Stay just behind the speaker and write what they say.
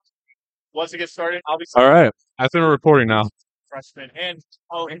Once it gets started, I'll be All right. I think we're recording now. freshman and it's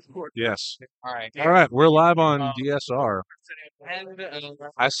Yes. all right. All right. We're live on DSR. And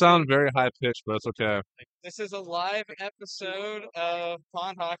I sound very high pitched, but it's okay. this is a live episode of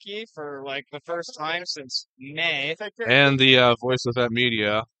Pond Hockey for like the first time since May. And the voice of Vette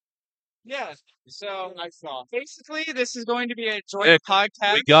Media. Yeah. So basically, this is going to be a joint Nick,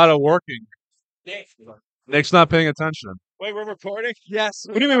 podcast. we got it working. Nick's not paying attention. Wait, we're recording? Yes.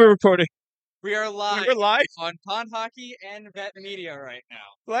 What do you mean we're recording? We are live We're live? on Pond Hockey and Vette Media right now.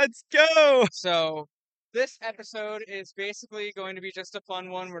 Let's go! So this episode is basically going to be just a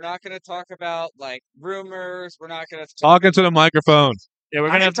fun one. We're not going to talk about like rumors. We're not going to Talk into the microphone. Yeah, we're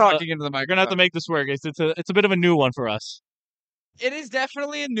I'm gonna have to, talking into the we're gonna have to microphone. make this work. It's a bit of a new one for us. It is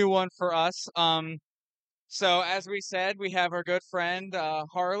definitely a new one for us. So as we said, we have our good friend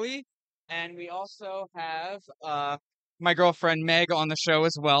Harley, and we also have my girlfriend Meg on the show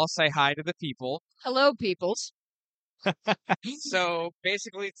as well. Say hi to the people. Hello, peoples. So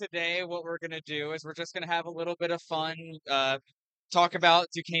basically today what we're going to do is we're just going to have a little bit of fun, talk about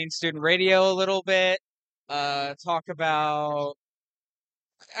Duquesne Student Radio a little bit, talk about,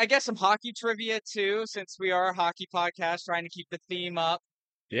 I guess, some hockey trivia too, since we are a hockey podcast trying to keep the theme up.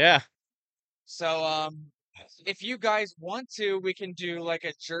 Yeah. So if you guys want to, we can do like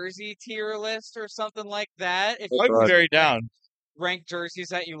a jersey tier list or something like that. If I'd you be very down. rank jerseys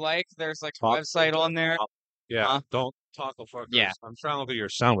that you like, there's like a Talk- website on there. Yeah. Huh? Don't talk the fuck. Yeah. I'm trying to look at your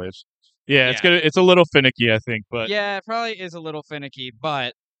sound waves. Yeah, it's a little finicky, I think, but Yeah, it probably is a little finicky,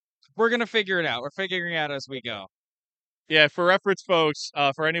 but we're gonna figure it out. We're figuring it out as we go. yeah, for reference folks,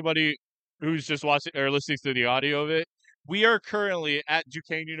 for anybody who's just watching or listening to the audio of it, we are currently at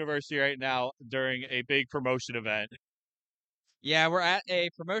Duquesne University right now during a big promotion event Yeah, we're at a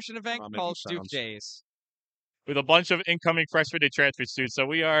promotion event I'll make called some Duke sounds. Days. with a bunch of incoming freshmen and transfer students. So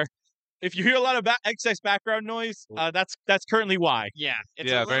we are if you hear a lot of excess background noise, that's currently why. Yeah, it's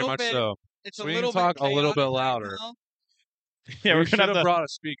Yeah, a very little much bit. so. It's a We need little to talk bit a little bit chaotic right louder. now. Yeah, we we're should gonna have have to. brought a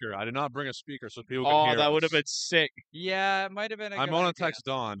speaker. I did not bring a speaker so people can Oh, hear that would have us. been sick. Yeah, it might have been a I'm good on a idea. text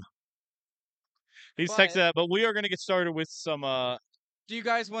Dawn. He's But- texted that, but we are gonna get started with some. Do you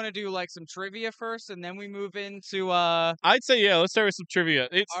guys want to do like some trivia first, and then we move into I'd say yeah. Let's start with some trivia. All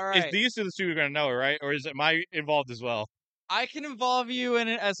It's right. these are the two you're gonna know, right? Or is it my involved as well? I can involve you in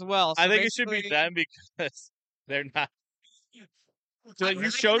it as well. I So think it should be basically- them because they're not. So I you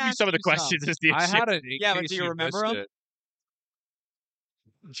can showed me ask some of the you some. questions. Is the I issue. had it. In Yeah, but case do you remember missed 'em? it.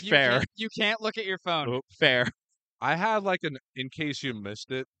 Fair. You can't look at your phone. Oh, Fair. I had like an in case you missed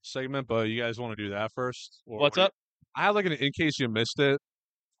it segment, but you guys want to do that first? Or What's what do up? I had like an in case you missed it.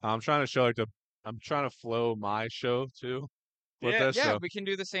 I'm trying to show I'm trying to flow my show too with Yeah, this. Yeah, so we can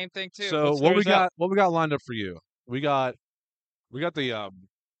do the same thing too. so Let's what we start us out. got? What we got lined up for you? We got the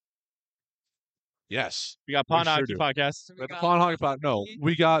yes. We got We Pond sure Hockey do. Podcast. So we But the got Pond Hockey Pod. No, hockey.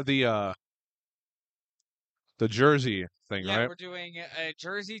 we got the jersey thing, Yeah, right? we're doing a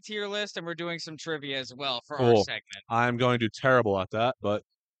jersey tier list, and we're doing some trivia as well for our Cool. segment. I'm going to do terrible at that, but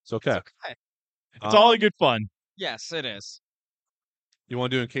it's okay. It's okay. It's all in good fun. Yes, it is. You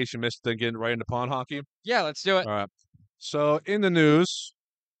want to do in case you missed it, then get right into Pond Hockey? Yeah, let's do it. All right. So in the news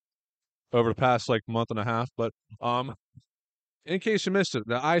over the past like month and a half, but in case you missed it,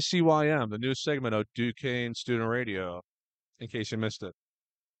 the ICYM, the new segment of Duquesne Student Radio, in case you missed it.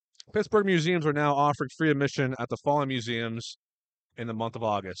 Pittsburgh museums are now offering free admission at the following museums in the month of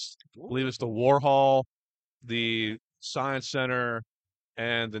August. I believe it's the Warhol, the Science Center,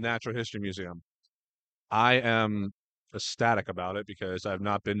 and the Natural History Museum. I am ecstatic about it because I've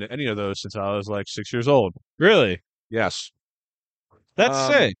not been to any of those since I was like 6 years old. Really? Yes. That's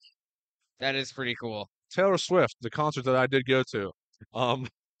sick. That is pretty cool. Taylor Swift, the concert that I did go to,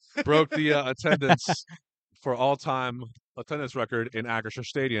 broke the attendance for all-time attendance record in Acrisure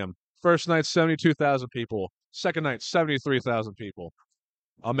Stadium. First night, 72,000 people. Second night, 73,000 people.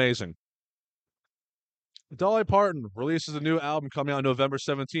 Amazing. Dolly Parton releases a new album coming out November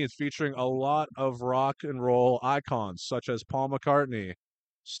 17th featuring a lot of rock and roll icons such as Paul McCartney,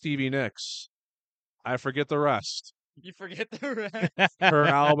 Stevie Nicks. I forget the rest. You forget the rest. Her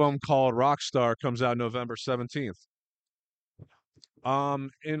album called Rockstar comes out November 17th.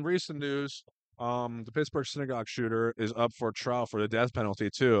 In recent news, the Pittsburgh synagogue shooter is up for trial for the death penalty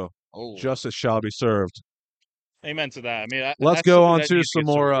too. Oh, Justice shall be served. Amen to that. I mean, Let's that's go something on that to needs some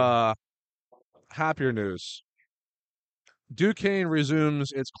get sorted. more happier news. Duquesne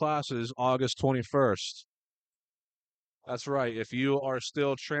resumes its classes August 21st. That's right. If you are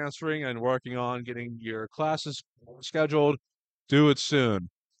still transferring and working on getting your classes scheduled, do it soon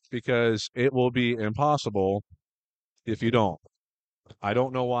because it will be impossible if you don't. I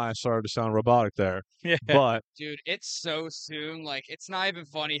don't know why I started to sound robotic there, Yeah. but Dude, it's so soon. Like, it's not even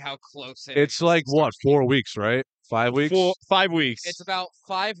funny how close it it's is like to what, starting. 4 weeks, right? 5 weeks? 5 weeks. It's about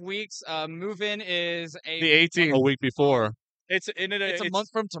 5 weeks. Move-in is The 18th. A week before. It's It's a month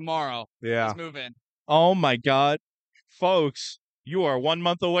from tomorrow. Yeah. Is move-in. Oh my God, folks! You are 1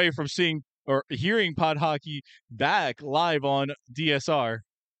 month away from seeing or hearing Pod Hockey back live on DSR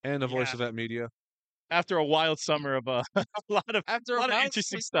And the voice Yeah. of Vette Media. after a wild summer of a After lot of about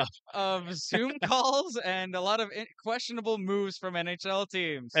interesting 6 stuff of Zoom calls and a lot of questionable moves from NHL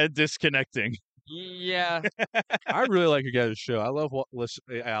teams. and disconnecting. Yeah, I really like your guys' show. I love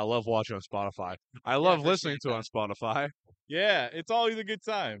I love watching on Spotify. I love listening appreciate to it on Spotify. Yeah, it's always a good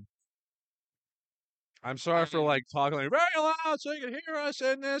time. I'm sorry for like talking like very loud so you can hear us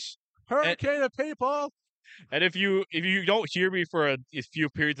in this hurricane of people. And if you don't hear me for a few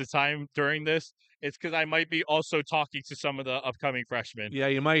periods of time during this, it's because I might be also talking to some of the upcoming freshmen. Yeah,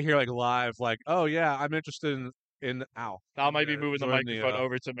 you might hear like live, like, oh yeah, I'm interested in ow. I might be moving the Join microphone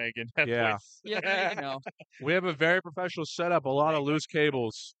over to Megan. at yeah. points. yeah, you know, We have a very professional setup, a lot of loose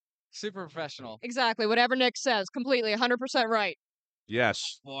cables. super professional. Exactly. Whatever Nick says, completely 100% right.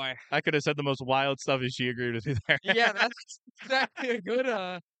 Yes. Boy, I could have said the most wild stuff and she agreed with me there. yeah, that's exactly a good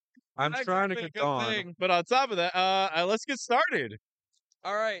I'm that's trying to exactly a get good on. thing. But on top of that, let's get started.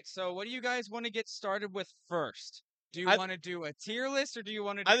 All right, so what do you guys want to get started with first? Do you I- want to do a tier list or do you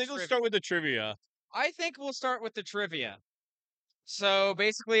want to do I think we'll trivia? start with the trivia. I think we'll start with the trivia. So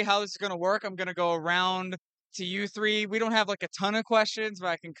basically, how this is going to work, I'm going to go around to you three. We don't have like a ton of questions, but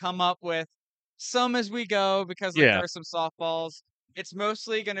I can come up with some as we go because like Yeah. there are some softballs. It's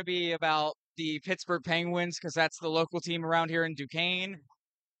mostly going to be about the Pittsburgh Penguins because that's the local team around here in Duquesne.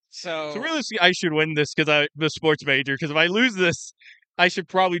 So So realistically, I should win this because I'm the sports major. Because if I lose this, I should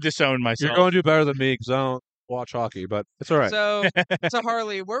probably disown myself. You're going to do better than me because I don't watch hockey, but it's all right. So, so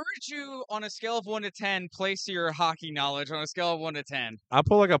Harley, where would you, on a scale of 1 to 10, place your hockey knowledge on a scale of 1 to 10? I'll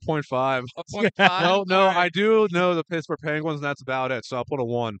put like a 0.5. A 0.5? No, All I right. do know the Pittsburgh Penguins, and that's about it. So I'll put a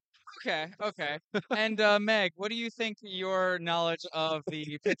 1. Okay. And Meg, what do you think your knowledge of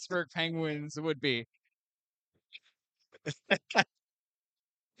the Pittsburgh Penguins would be?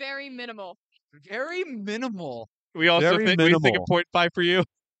 Very minimal. Very minimal. we also Very think we think minimal. a 0.5 for you.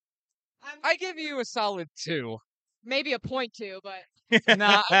 I give you a solid 2. Maybe a point two, but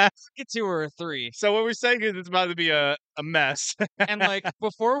Nah, I think a 2 or a 3. So what we're saying is it's about to be a mess. And like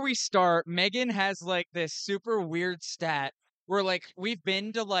before we start, Megan has like this super weird stat where like we've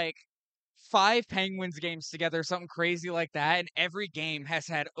been to like 5 Penguins games together, something crazy like that, and every game has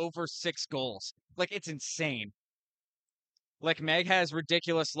had over 6 goals. Like it's insane. Like Meg has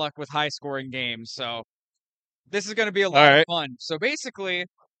ridiculous luck with high scoring games, so this is going to be a lot of right. fun. So basically,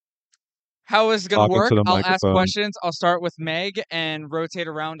 how is it going to Talking work? to the I'll ask microphone. questions. I'll start with Meg and rotate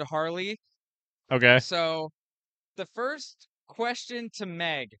around to Harley. Okay. So the first question to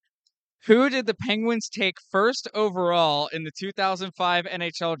Meg. Who did the Penguins take first overall in the 2005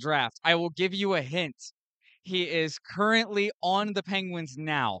 NHL draft? I will give you a hint. He is currently on the Penguins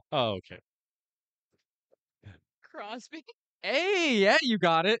now. Oh, okay. Crosby. Hey, yeah, you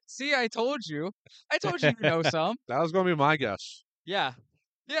got it. See, I told you. I told you know some. That was going to be my guess. Yeah.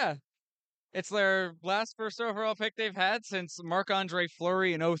 Yeah. It's their last first overall pick they've had since Marc-Andre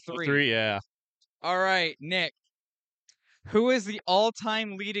Fleury in 03. 3, yeah. All right, Nick. Who is the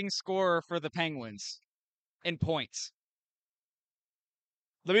all-time leading scorer for the Penguins in points?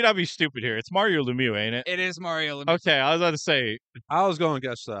 Let me not be stupid here. It's Mario Lemieux, ain't it? It is Mario Lemieux. Okay, I was about to say, I was going to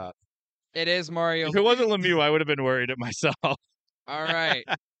guess that. It is Mario if it wasn't Lemieux, I would have been worried at myself. All right.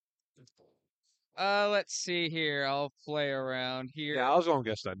 Let's see here. I'll play around here. Yeah, I was going to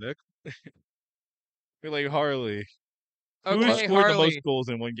guess that, Nick. You're like Harley. Who Okay, scored the Harley. most goals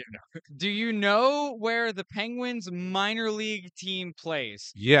in one game? No. Do you know where the Penguins minor league team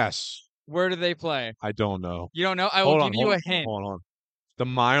plays? Yes. Where do they play? I don't know. You don't know? I will give you a hint. Hold on. The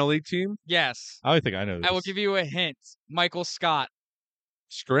minor league team? Yes. I don't think I know this. I will give you a hint. Michael Scott.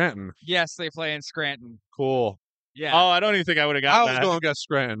 Scranton. Yes, they play in Scranton. Cool. Yeah. Oh, I don't even think I would have got I was that. going to guess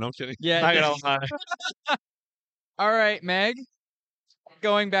Scranton. I'm kidding. Yeah. Not yes. gonna lie. All right, Meg.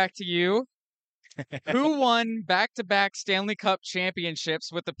 Going back to you. Who won back-to-back Stanley Cup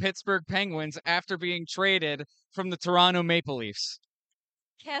championships with the Pittsburgh Penguins after being traded from the Toronto Maple Leafs?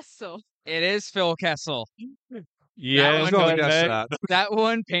 Kessel. It is Phil Kessel. Yeah, I was one going goes to guess Meg. that. That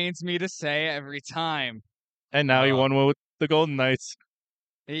one pains me to say every time. And now he won one with the Golden Knights.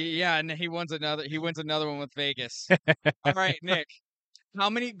 Yeah, and he wins another one with Vegas. All right, Nick. How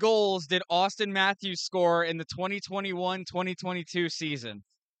many goals did Austin Matthews score in the 2021-2022 season?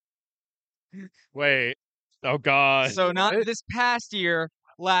 Wait. Oh God. So not this past year,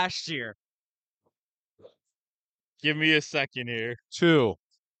 last year. Give me a second here. 2.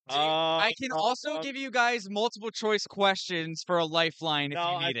 I can also give you guys multiple choice questions for a lifeline if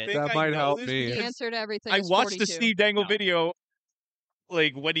No, you I need it. think That I might know help this me. The because answer to everything I is watched 42. the Steve Dangle No. video,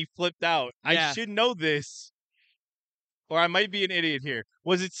 like when he flipped out. I Yeah. should know this, or I might be an idiot here.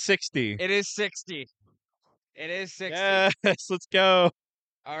 Was it 60? It is 60. It is 60. Yes, let's go.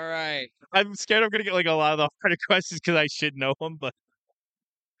 All right. I'm scared I'm gonna get like a lot of the harder questions because I should know them, but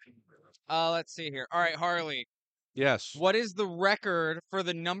Let's see here. All right, Harley. Yes. What is the record for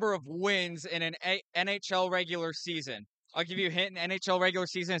the number of wins in an NHL regular season? I'll give you a hint. An NHL regular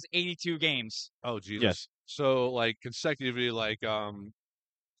season is 82 games. Oh Jesus. Yes. So like consecutively, like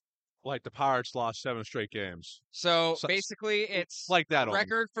the Pirates lost 7 straight games. So So- basically, it's like that the on.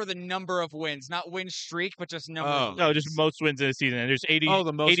 record for the number of wins, not win streak, but just number of wins. no, just most wins in a season. And there's 80, Oh,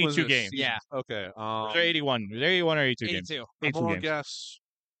 the most wins 82 in a games. season. Yeah. Okay. Was there 81? Was there 81 or 82 games? 82. I'm 82 gonna games. guess.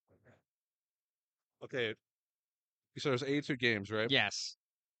 Okay. So there's 82 games, right? Yes.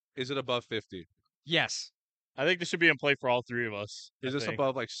 Is it above 50? Yes. I think this should be in play for all three of us. Is I this think.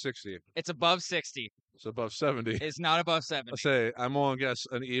 above like 60? It's above 60. It's above 70. It's not above 70. I say I'm gonna guess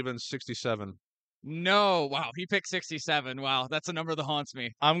an even 67. No. Wow. He picked 67. Wow. That's a number that haunts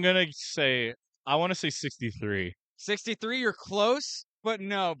me. I'm gonna say I want to say 63. 63, you're close, but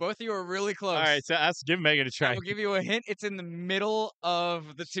no. Both of you are really close. All right, so let's give Megan a I try. will give you a hint. It's in the middle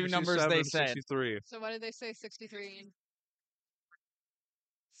of the two numbers they 67, said. 63. So what did they say? 63.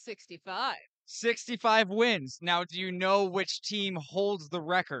 65. 65 wins. Now, do you know which team holds the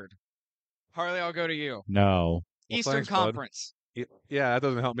record? Harley, I'll go to you. No. Well, Eastern thanks, bud. Conference. Yeah, that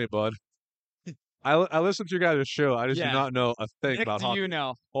doesn't help me, bud. I listened to your guys' show. I just Yeah. do not know a thing Nick, about do hockey. you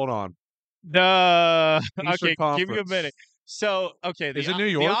know? Hold on. No. Eastern Okay, give me a Conference. minute. So, okay, Is it New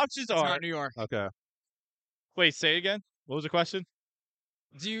The York? options It's are. not New York. Okay. Wait, say it again. What was the question?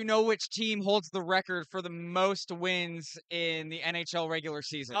 Do you know which team holds the record for the most wins in the NHL regular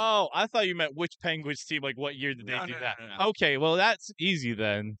season? Oh, I thought you meant which Penguins team. Like, what year did they No, do no, that? no, no. Okay, well that's easy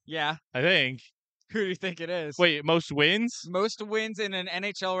then. Yeah. I think. Who do you think it is? Wait, most wins? Most wins in an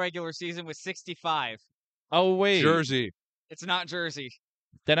NHL regular season was 65. Oh wait, Jersey. It's not Jersey.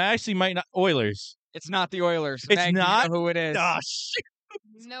 then I actually might not. Oilers. It's not the Oilers. It's Meg, do you not? know who it is. Ah, shit.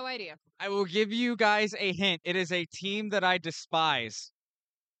 No idea. I will give you guys a hint. It is a team that I despise.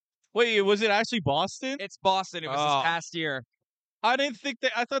 Wait, was it actually Boston? It's Boston. It was Oh. this past year. I didn't think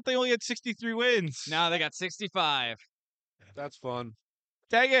that. I thought they only had 63 wins. Now they got 65. That's fun.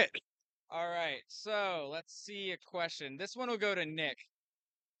 Dang it. All right. So let's see a question. This one will go to Nick.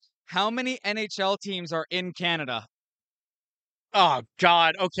 How many NHL teams are in Canada? Oh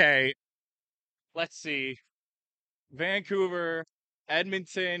God. Okay. Let's see. Vancouver,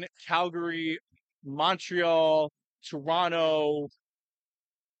 Edmonton, Calgary, Montreal, Toronto.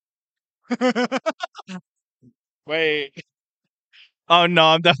 Wait. Oh no,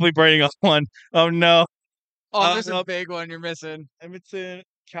 I'm definitely braiding on one. Oh no. Oh, there's a Uh, big one you're missing. Edmonton,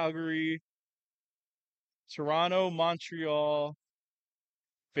 Calgary, Toronto, Montreal,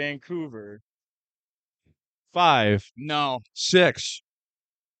 Vancouver. 5. No. 6.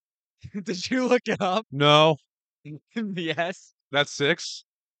 Did you look it up? No. Yes. That's 6.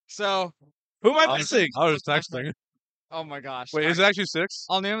 So, Who am I I was- missing? I was texting. oh my gosh. Wait, All is it right. actually 6?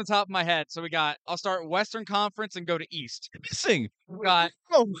 I'll name on top of my head. So I'll start Western Conference and go to East. Missing. We got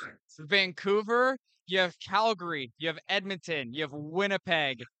Oh, Vancouver, you have Calgary, you have Edmonton, you have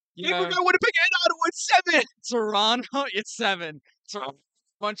Winnipeg, you you have forgot Winnipeg and Ottawa. It's 7. Toronto, it's 7.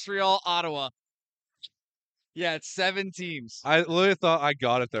 Montreal, Ottawa. Yeah, it's 7 teams. I literally thought I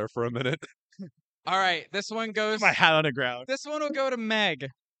got it there for a minute. All right, this one goes. My hat on the ground. This one will go to Meg.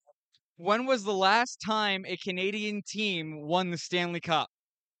 When was the last time a Canadian team won the Stanley Cup?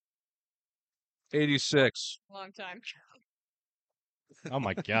 86. Long time. Oh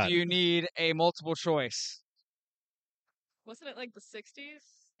my God. Do you need a multiple choice? Wasn't it like the 60s?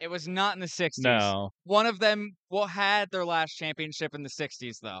 It was not in the 60s. No. One of them had their last championship in the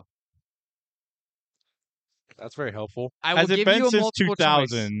 60s, though. That's very helpful. I will Has it give been you a since multiple choice.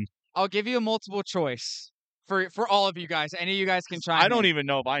 2000? I'll give you a multiple choice for all of you guys. Any of you guys can chime I don't in. even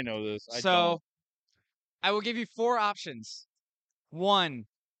know if I know this. I So don't. I will give you 4 options. 1,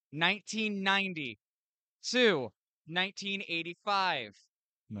 1990. 2, 1985.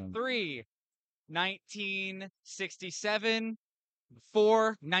 No. 3, 1967.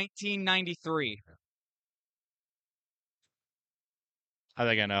 4, 1993. I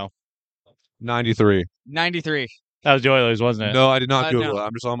think I know. 93. 93. That was the Oilers, wasn't it? No, I did not No. Google it.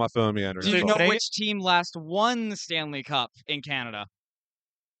 I'm just on my phone meandering. Do you Dang know it. which team last won the Stanley Cup in Canada?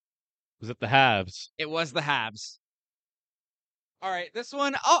 Was it the Habs? It was the Habs. All right, this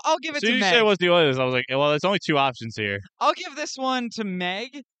one I'll give it So to you Meg. said it was the Oilers. I was like, well, there's only two options here. I'll give this one to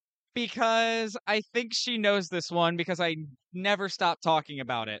Meg because I think she knows this one because I never stopped talking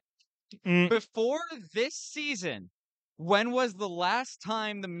about it. Mm. Before this season, when was the last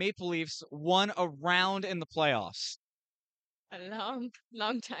time the Maple Leafs won a round in the playoffs? A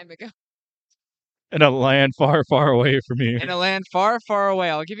long time ago. In a land far, far away from here. In a land far, far away.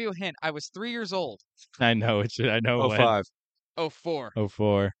 I'll give you a hint. I was 3 years old. I know it. I know when. 05. 04.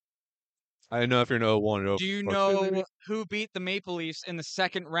 04. I didn't know if you're in 01 or 04. Do you know who beat the Maple Leafs in the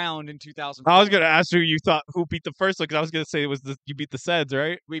second round in 2000? I was gonna ask you thought who beat the first one because I was gonna say it was you beat the Seds,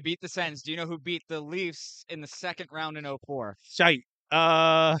 right? We beat the Sens. Do you know who beat the Leafs in the second round in 04? Shite.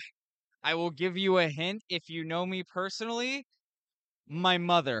 I will give you a hint if you know me personally. My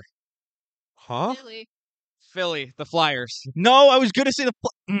mother. Huh? Really? Philly, the Flyers. No, I was gonna say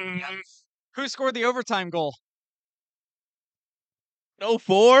the Who scored the overtime goal?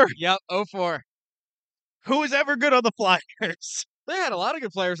 04. Yep, 04. Who was ever good on the Flyers? They had a lot of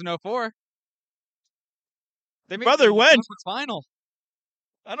good players in 04. They made Brother, the when? conference final.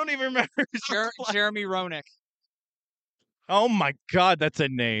 I don't even remember. who's on the Flyers. Jeremy Roenick. Oh my God, that's a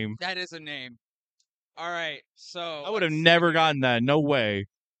name. That is a name. All right, so I would have let's see never here. gotten that. No way.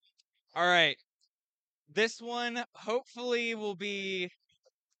 All right. This one hopefully will be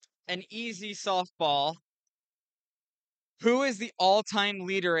an easy softball. Who is the all-time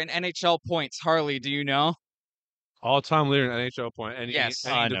leader in NHL points? Harley, do you know? All-time leader in NHL point. Any, Yes.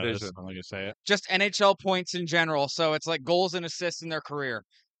 any I know this. division. I'm not gonna say it. Just NHL points in general, so it's like goals and assists in their career.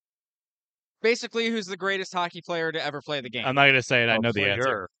 Basically, who's the greatest hockey player to ever play the game? I'm not gonna say it. I know the player.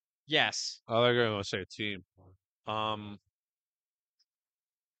 answer. Yes. I thought you were going to say a team.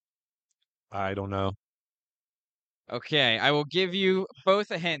 I don't know. Okay, I will give you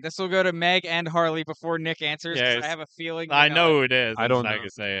both a hint. This will go to Meg and Harley before Nick answers, 'cause Yes. I have a feeling they I know know it. who it is. I I'm don't just not know. gonna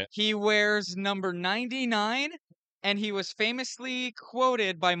say it. He wears number 99, and he was famously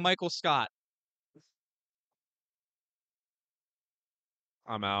quoted by Michael Scott.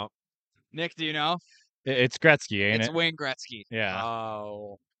 I'm out. Nick, do you know? It's Gretzky, ain't It's it? Wayne Gretzky. Yeah.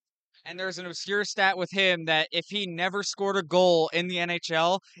 Oh. And there's an obscure stat with him that if he never scored a goal in the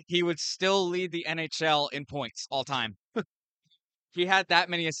NHL, he would still lead the NHL in points all time. He had that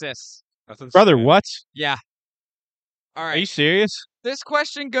many assists. That's insane. Brother, what? Yeah. All Are you right. serious? This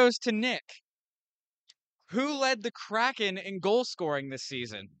question goes to Nick. Who led the Kraken in goal scoring this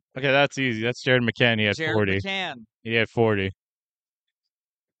season? Okay, that's easy. That's Jared McCann. He had Jared 40. McCann. He had 40.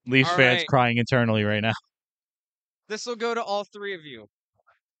 Leafs All fans right. crying internally right now. This will go to all three of you.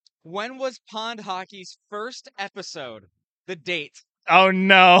 When was Pond Hockey's first episode? The date. Oh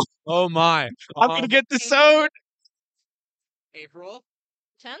no! Oh my. I'm gonna get this out. April?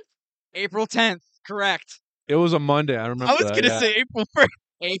 10th? April 10th. Correct. It was a Monday. I remember I was that, gonna yeah. say April 1st.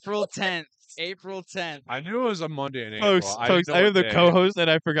 April 10th. April 10th. I knew it was a Monday in April. Folks, I didn't know I am what the day. co-host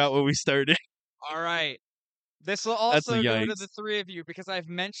and I forgot when we started. All right. This will That's a also go to yikes. the three of you because I've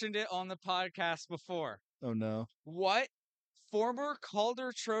mentioned it on the podcast before. Oh no. What former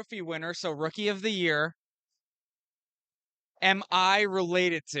Calder Trophy winner, so Rookie of the Year, am I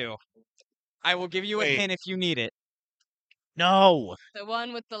related to? I will give you a Wait. hint if you need it. No. The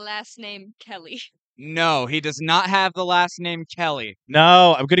one with the last name Kelly. No, he does not have the last name Kelly.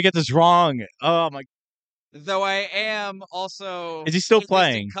 No, I'm gonna get this wrong. Oh my. Though I am also Is he still a distant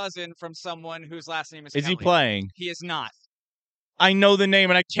playing? cousin from someone whose last name is Is Kelly. he playing? He is not. I know the name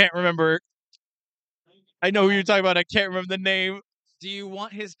and I can't remember. I know who you're talking about. I can't remember the name. Do you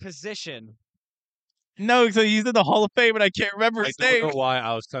want his position? No, so he's in the Hall of Fame and I can't remember I his don't name. know why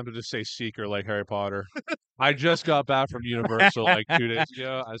I was tempted to say Seeker like Harry Potter. I just got back from Universal like 2 days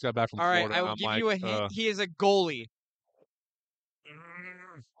ago. I just got back from All right, Florida. I will I'm give like, you a hint. He is a goalie.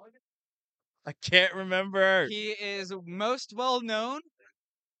 I can't remember. He is most well known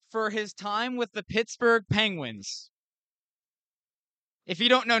for his time with the Pittsburgh Penguins. If you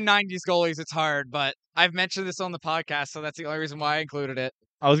don't know 90s goalies, it's hard, but I've mentioned this on the podcast, so that's the only reason why I included it.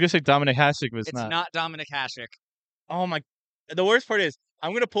 I was gonna say Dominic Hasek, but It's not Dominic Hasek. Oh my! The worst part is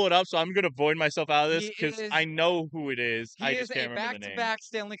I'm gonna pull it up, so I'm gonna void myself out of this He because is- I know who it is. He I is just can't a remember the name. back-to-back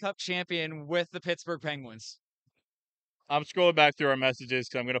Stanley Cup champion with the Pittsburgh Penguins. I'm scrolling back through our messages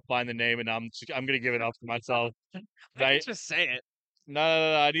because I'm gonna find the name and I'm gonna give it up for myself. I Right? can just say it. No,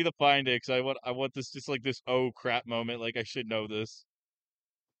 I need to find it because I want this just like this oh crap moment. Like I should know this.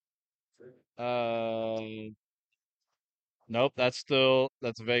 Nope, that's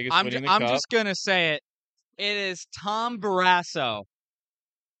Vegas I'm winning the I'm cup. just gonna say it. It is Tom Barrasso.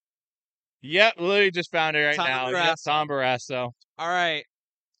 Yep, literally just found it right Tom now. Yep, Barrasso. Tom Barrasso. All right.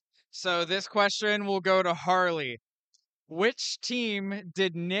 So this question will go to Harley. Which team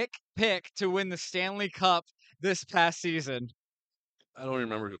did Nick pick to win the Stanley Cup this past season? I don't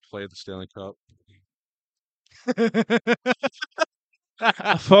remember who played the Stanley Cup.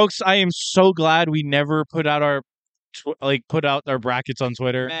 Folks, I am so glad we never put out our brackets on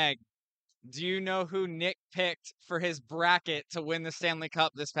Twitter. Meg, do you know who Nick picked for his bracket to win the Stanley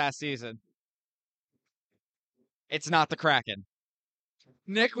Cup this past season? It's not the Kraken.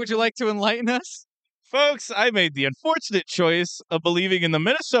 Nick, would you like to enlighten us? Folks, I made the unfortunate choice of believing in the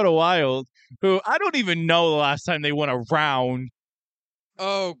Minnesota Wild, who I don't even know the last time they won a round.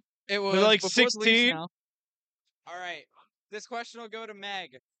 Oh, it was like before the Leafs 16? now. All right. This question will go to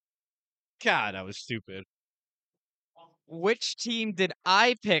Meg. God, that was stupid. Which team did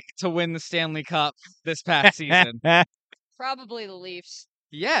I pick to win the Stanley Cup this past season? Probably the Leafs.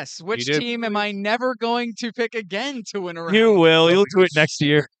 Yes. Which did. team am I never going to pick again to win a round? You will. You'll do it next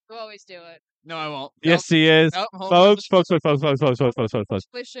year. You always do it. No, I won't. Yes, he is. Nope, hold on. Folks.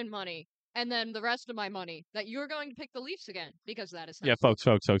 Tuition money. And then the rest of my money that you're going to pick the Leafs again because that is Yeah, folks.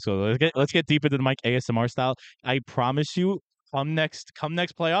 So let's get deep into the mic ASMR style. I promise you, come next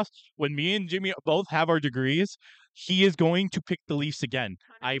playoffs, when me and Jimmy both have our degrees, he is going to pick the Leafs again.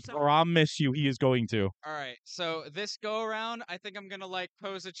 I 100%. promise you, he is going to. All right. So this go around, I think I'm going to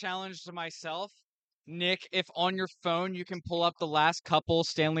pose a challenge to myself. Nick, if on your phone you can pull up the last couple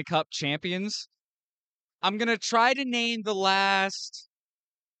Stanley Cup champions, I'm going to try to name the last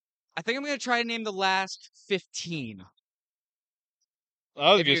 15.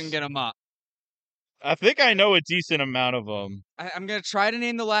 If you can get them up. I think I know a decent amount of them. I'm going to try to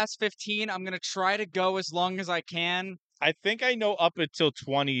name the last 15. I'm going to try to go as long as I can. I think I know up until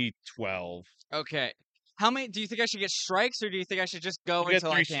 2012. Okay. How many do you think I should get strikes, or do you think I should just go You get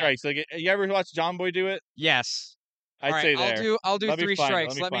until I 3 can? strikes. Like, you ever watch John Boy do it? Yes. I'd All right, say there. I'll do Let me 3 find it.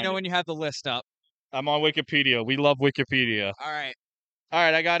 strikes. Let me Let me find know it. when you have the list up. I'm on Wikipedia. We love Wikipedia. All right. All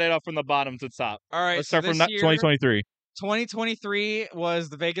right, I got it up from the bottom to the top. All right. Let's so start from this year, 2023. 2023 was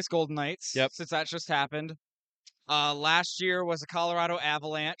the Vegas Golden Knights. Yep. Since that just happened. Last year was the Colorado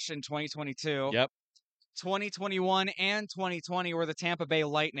Avalanche in 2022. Yep. 2021 and 2020 were the Tampa Bay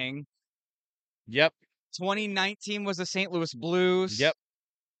Lightning. Yep. 2019 was the St. Louis Blues. Yep.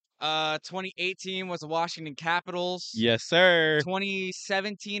 2018 was the Washington Capitals. Yes, sir.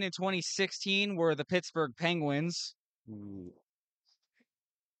 2017 and 2016 were the Pittsburgh Penguins.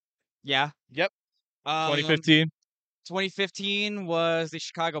 Yeah. Yep. 2015. 2015 was the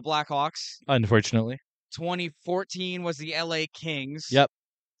Chicago Blackhawks. Unfortunately. 2014 was the LA Kings. Yep.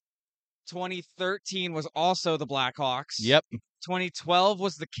 2013 was also the Blackhawks. Yep. 2012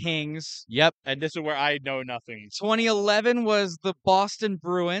 was the Kings. Yep. And this is where I know nothing. 2011 was the Boston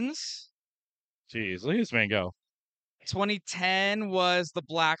Bruins. Jeez, look at this man go. 2010 was the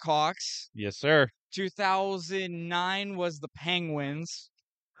Blackhawks. Yes, sir. 2009 was the Penguins.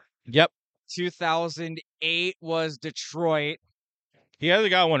 Yep. 2008 was Detroit. He hasn't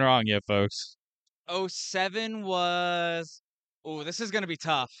got one wrong yet, folks. 07 was... Oh, this is going to be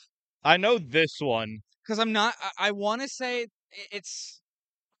tough. I know this one. Because I'm not... I want to say it's...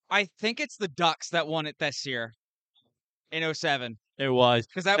 I think it's the Ducks that won it this year. In 07. It was.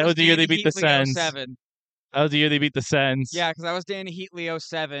 Because that was the year they Danny beat the Heatley Sens. 07. That was the year they beat the Sens. Yeah, because that was Danny Heatley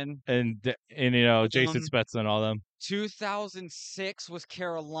 07. And Jason Spezza and all them. 2006 was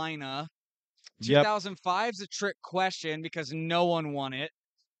Carolina. Yep. 2005 is a trick question because no one won it.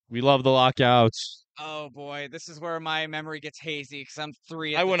 We love the lockouts. Oh boy, this is where my memory gets hazy because I'm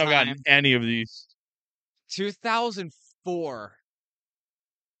 3 at I the wouldn't have time. gotten any of these. 2004.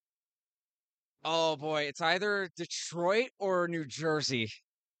 Oh boy, it's either Detroit or New Jersey.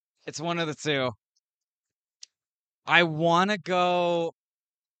 It's one of the two. I want to go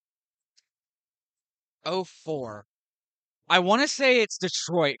 04. I want to say it's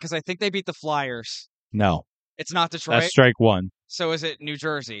Detroit because I think they beat the Flyers. No. It's not Detroit. That's strike one. So is it New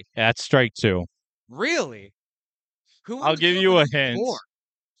Jersey? That's strike two. Really? Who? won I'll the give Cup you in a hint. 04?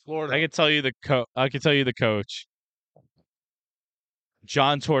 Florida. I can tell you the coach.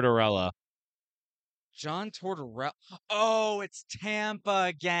 John Tortorella. John Tortorella. Oh, it's Tampa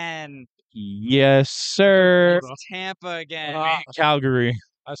again. Yes, sir. It's Tampa again. Calgary.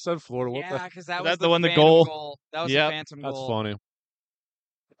 I said Florida. What Yeah, because that Was was that the one, the phantom goal? That was Yep. the phantom That's goal. funny.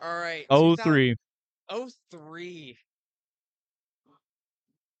 All right. 03. 03.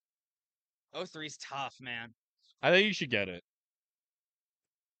 03 is tough, man. I think you should get it.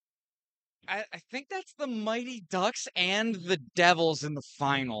 I think that's the Mighty Ducks and the Devils in the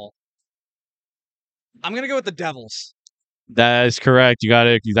final. I'm going to go with the Devils. That is correct. You got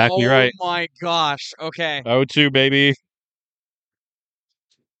it exactly right. Oh my gosh. Okay. 02, baby.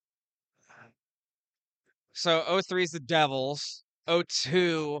 So 03 is the Devils.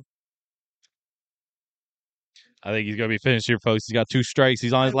 02. I think he's going to be finished here, folks. He's got 2 strikes.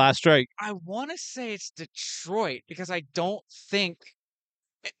 He's on his last strike. I want to say it's Detroit because I don't think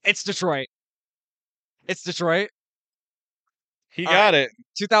it's Detroit. It's Detroit. He All got right. it.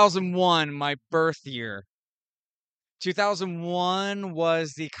 2001, my birth year. 2001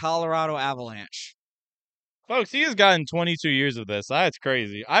 was the Colorado Avalanche. Folks, he has gotten 22 years of this. That's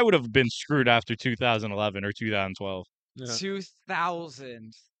crazy. I would have been screwed after 2011 or 2012. Yeah.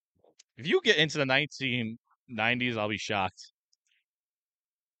 2000. If you get into the 1990s, I'll be shocked.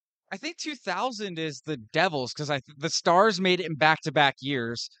 I think 2000 is the Devils because the Stars made it in back-to-back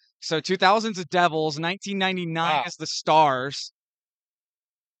years. So 2000's the Devils. 1999 is the Stars.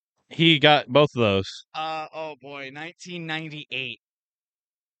 He got both of those. Oh boy, 1998.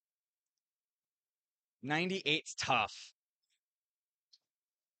 98's tough.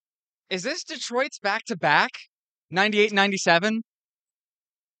 Is this Detroit's back-to-back? 98, 97?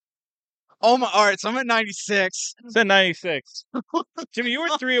 Oh my! All right, so I'm at 96. It's at 96. Jimmy, you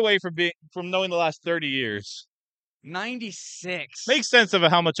were 3 away from knowing the last 30 years. 96. Makes sense of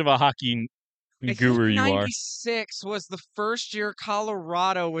how much of a hockey guru you are. 96 was the first year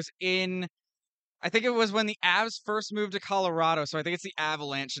Colorado was in. I think it was when the Avs first moved to Colorado, so I think it's the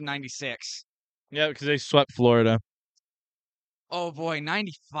Avalanche in 96. Yeah, because they swept Florida. Oh boy,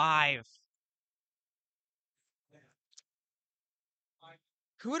 95.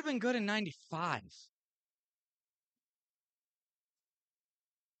 Who would have been good in 95?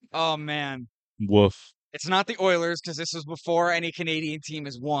 Oh man. Woof. It's not the Oilers because this was before any Canadian team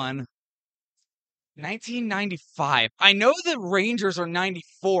has won. 1995. I know the Rangers are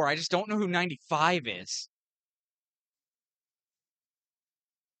 94. I just don't know who 95 is.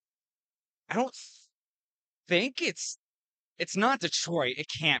 I don't think it's not Detroit. It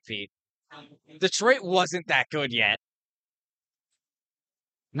can't be. Detroit wasn't that good yet.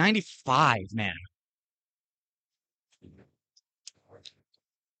 95, man.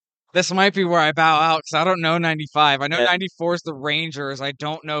 This might be where I bow out because I don't know 95. I know 94 is the Rangers. I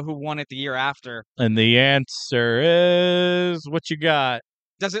don't know who won it the year after. And the answer is what you got.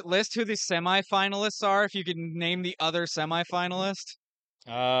 Does it list who the semifinalists are? If you can name the other semifinalist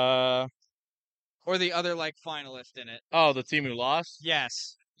or the other like finalist in it. Oh, the team who lost?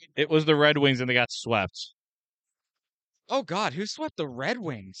 Yes. It was the Red Wings, and they got swept. Oh God, who swept the Red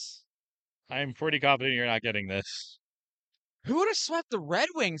Wings? I'm pretty confident you're not getting this. Who would have swept the Red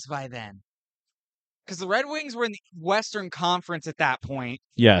Wings by then? Because the Red Wings were in the Western Conference at that point.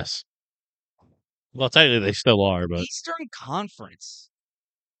 Yes. Well, technically they still are, but Eastern Conference.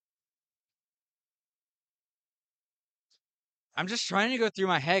 I'm just trying to go through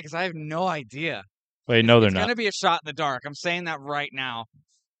my head because I have no idea. wait, no, they're It's not. going to be a shot in the dark. I'm saying that right now.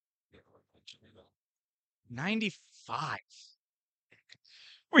 95.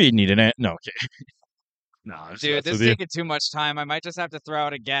 Where you need an ant? No, okay. No, Dude, this is taking too much time. I might just have to throw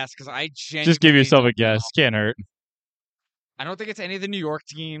out a guess because I genuinely just give yourself a don't know. guess. Can't hurt. I don't think it's any of the New York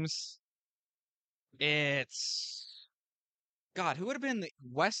teams. It's God. Who would have been the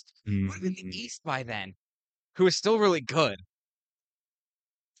West? Who would have been the East by then? Who is still really good?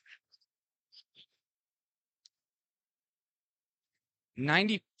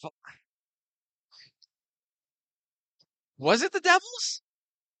 95. Was it the Devils?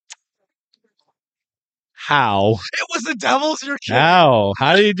 How? It was the Devils. You're kidding. How?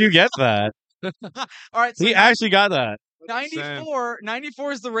 How did you get that? All right. So He actually got that. 94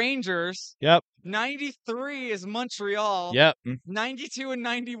 is the Rangers. Yep. 93 is Montreal. Yep. 92 and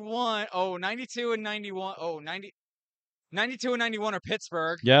 91. Oh, 92 and 91. Oh, 92 and 91 are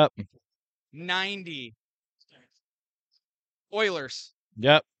Pittsburgh. Yep. 90. Oilers.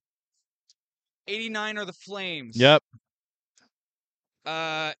 Yep. 89 are the Flames. Yep.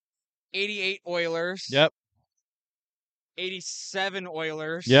 88 Oilers. Yep. 87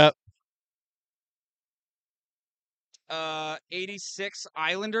 Oilers. Yep. 86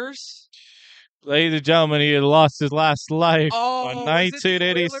 Islanders. Ladies and gentlemen, he had lost his last life on was it the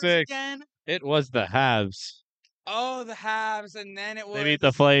Oilers 1986. again? It was the Habs. Oh, the Habs, and then it was They beat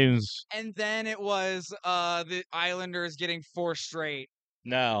the Flames. and then it was the Islanders getting 4 straight.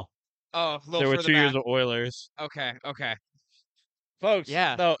 No. Oh, a little There were further 2 years back. of Oilers. Okay. Folks,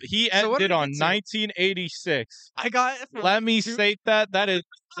 Yeah. no, he So what ended did we on get to? 1986. I got it from Let me two- state that. That is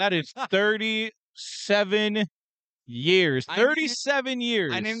 37 years. I named- 37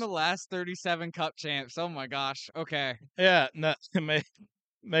 years. I named the last 37 Cup champs. Oh my gosh. Okay. Yeah, no,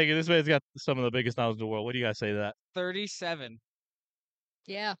 Megan, this man's got some of the biggest knowledge in the world. What do you guys say to that? 37.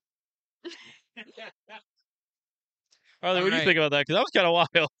 Yeah. Harley, what do you Alright. think about that? Because that was kind of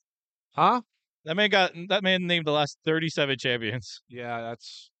wild. Huh? That man named the last 37 champions. Yeah,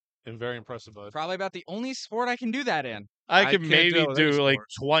 that's very impressive, bud. Probably about the only sport I can do that in. I I could can't do maybe it with any do like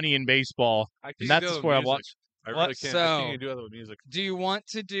sport. 20 in baseball. I can't And that's do the it with sport I music. watch. I What? really can't. I can't So- even do that with music. Do you want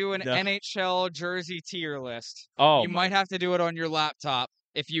to do an No. NHL jersey tier list? Oh, You might have to do it on your laptop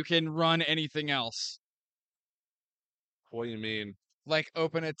if you can run anything else. What do you mean? Like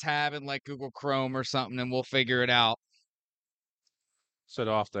open a tab in like Google Chrome or something and we'll figure it out. Set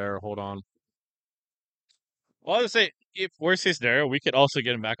off there. Hold on. well, I would say if worst case scenario, we could also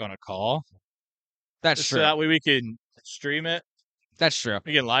get him back on a call. That's So true. that way we can stream it. That's true.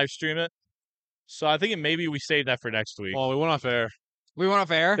 We can live stream it. So I think maybe we save that for next week. Oh, we went off air. We went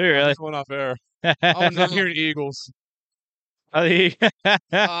off air? Did we really? We went off air. Oh no. I'm hearing Eagles. Oh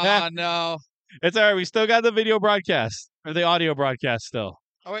no. It's all right. We still got the video broadcast or the audio broadcast still.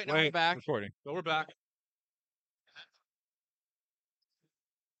 Oh wait, no, we're back. Recording. So we're back.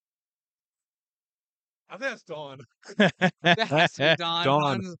 I think that's Dawn. That has to be Don. Dawn.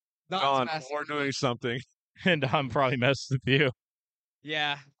 Don's Dawn, messing we're with doing us. something. And I'm probably messed with you.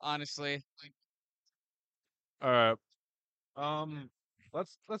 Yeah, honestly. All right.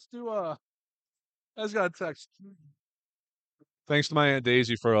 Let's do I just got a text. Thanks to my Aunt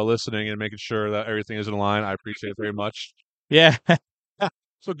Daisy for listening and making sure that everything is in line. I appreciate it very much. Yeah. That's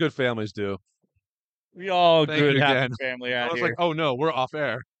what good families do. We all Thank good you happy again. family I out was here. like, oh no, we're off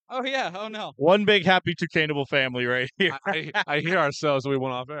air. Oh yeah, oh no. One big happy Tucanable family right here. I hear ourselves and we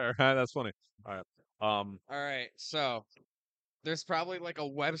went off air. That's funny. All right. All right, so there's probably like a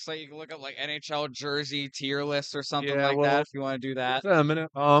website you can look up like NHL jersey tier list or something Yeah, like well, that if you want to do that. a minute.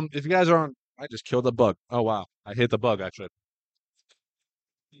 If you guys aren't, I just killed a bug. Oh wow, I hit the bug actually.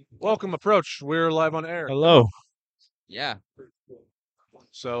 Welcome, approach. We're live on air. Hello. Yeah.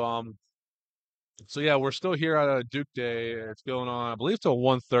 So so yeah, we're still here at a Duke Day. It's going on, I believe, till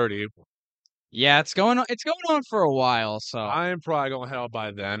 1:30. Yeah, it's going on for a while, so I'm probably gonna head out by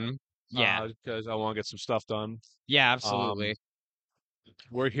then. yeah. Because I want to get some stuff done. Yeah, absolutely.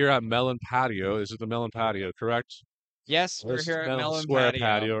 We're here at Melon Patio. Is it the Melon Patio, correct? Yes, we're This here at Melon Melon Square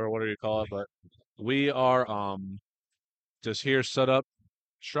Patio. or whatever you call it. But we are just here set up,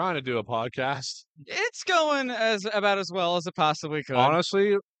 trying to do a podcast. It's going about as well as it possibly could.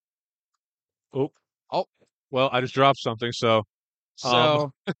 Honestly, well, I just dropped something, so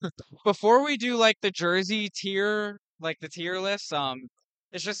So before we do like the jersey tier, like the tier list,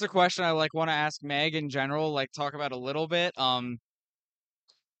 it's just a question I like want to ask Meg in general, like talk about a little bit. how's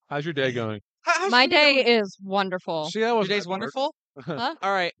your day going? How's My your day is wonderful. See, that Your was day's wonderful. Huh?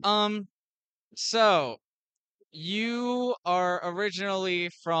 All right. So you are originally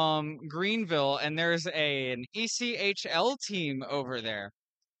from Greenville, and there's an ECHL team over there.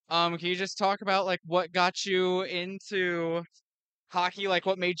 Can you just talk about like what got you into hockey? Like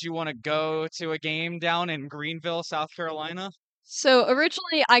what made you want to go to a game down in Greenville, South Carolina? So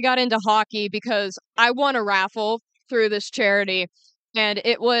originally I got into hockey because I won a raffle through this charity, and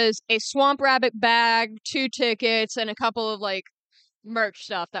it was a Swamp Rabbit bag, 2 tickets, and a couple of like merch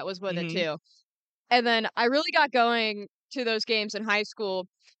stuff that was with it Mhm. too. And then I really got going to those games in high school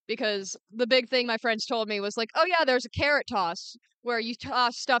because the big thing my friends told me was like, oh yeah, there's a carrot toss where you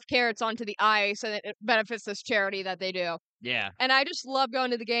toss stuffed carrots onto the ice and it benefits this charity that they do. Yeah. And I just love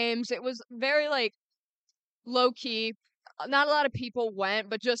going to the games. It was very like low key. Not a lot of people went,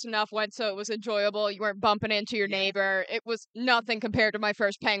 but just enough went so it was enjoyable. You weren't bumping into your neighbor. It was nothing compared to my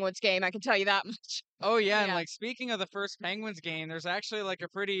first Penguins game, I can tell you that much. Oh yeah, and Yeah. like speaking of the first Penguins game, there's actually like a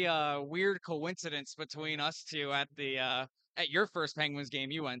pretty weird coincidence between us two at the at your first Penguins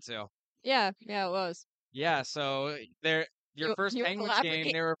game you went to. Yeah, it was. Yeah, so your You- first you Penguins game,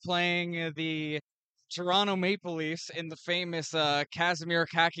 elaborate. they were playing the Toronto Maple Leafs in the famous Casimir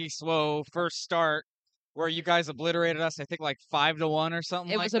Kakiswo first start, where you guys obliterated us, I think like 5-1 or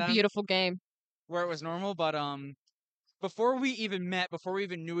something It like was a that, beautiful game. where it was normal. But before we even met, before we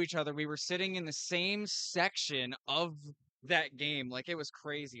even knew each other, we were sitting in the same section of that game. Like it was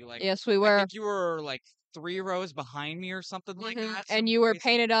crazy. Like Yes, we I were. think you were like 3 rows behind me or something like Mhm. that. And some you were crazy-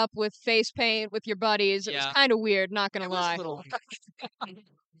 painted up with face paint with your buddies. It was Yeah. kind of weird, not It gonna was lie. a little.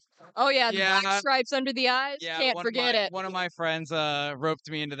 Oh yeah, the Yeah. black stripes under the eyes. Yeah, Can't one forget of my, it. One of my friends roped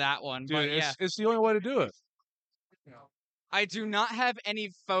me into that one. dude, But yeah, it's the only way to do it. I do not have any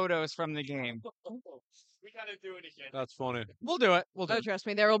photos from the game. We gotta do it again. That's funny. We'll do it. We'll do Oh, it. trust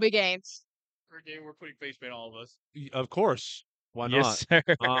me, there will be games. For a game, we're putting face paint on all of us. Of course. Why Yes, not?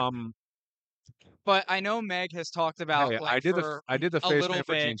 sir. But I know Meg has talked about Hey, like I did for the a face little paint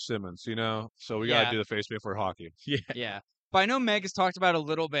for bit. Gene Simmons, so we Yeah. gotta do the face paint for hockey. Yeah. But I know Meg has talked about a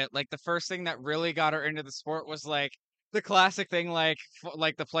little bit. Like the first thing that really got her into the sport was like the classic thing, like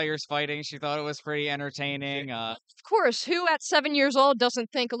the players fighting. She thought it was pretty entertaining. Of course, who at 7 years old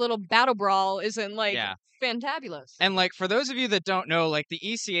doesn't think a little battle brawl isn't like Yeah. fantabulous? And like for those of you that don't know, like the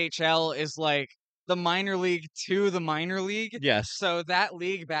ECHL is like the minor league to the minor league. Yes. So that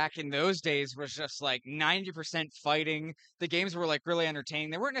league back in those days was just like 90% fighting. The games were like really entertaining.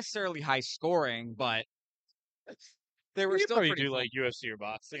 They weren't necessarily high scoring, but they were You still probably pretty do fun. like UFC or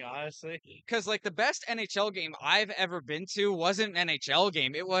boxing, honestly. Because like the best NHL game I've ever been to wasn't an NHL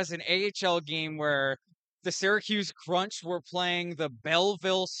game. It was an AHL game where the Syracuse Crunch were playing the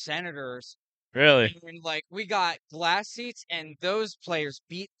Belleville Senators. Really? And like we got glass seats, and those players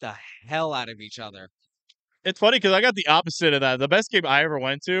beat the hell out of each other. It's funny because I got the opposite of that. The best game I ever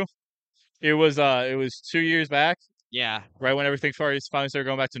went to, it was 2 years back, Yeah. right when everything finally started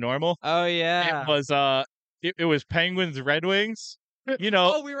going back to normal. Oh yeah. It was it was Penguins Red Wings. You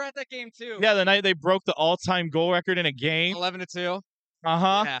know, Oh, we were at that game too. yeah, the night they broke the all-time goal record in a game. 11-2.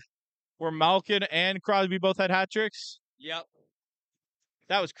 Uh-huh. Yeah. Where Malkin and Crosby both had hat tricks. Yep.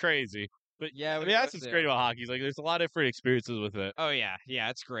 That was crazy. But Yeah. I mean, that's what's great about hockey. Like, there's a lot of different experiences with it. Oh yeah.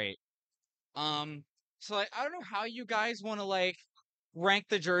 Yeah, it's great. So like I don't know how you guys want to like rank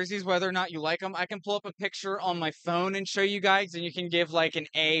the jerseys, whether or not you like them. I can pull up a picture on my phone and show you guys, and you can give like an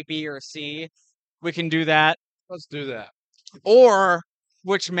A, B, or C. We can do that. Let's do that. Or,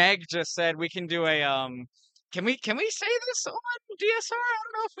 which Meg just said, we can do a Can we say this on DSR? I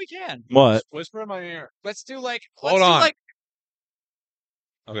don't know if we can. What? Whisper in my ear. Let's do like. Hold on.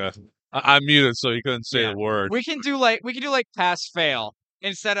 Okay. I'm muted, so you couldn't say Yeah. the word. We can do like pass fail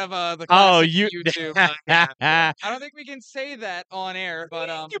instead of the Oh, classic you. YouTube. I don't think we can say that on air,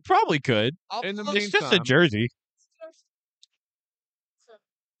 but You probably could. I'll In the look- It's just a meantime- jersey.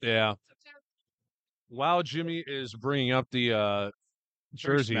 Yeah. While Jimmy is bringing up the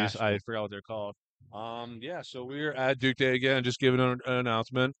jerseys, smash I forgot what they're called. Yeah, so we're at Duke Day again. Just giving an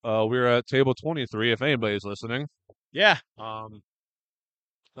announcement. We're at table 23. If anybody's listening, Yeah. come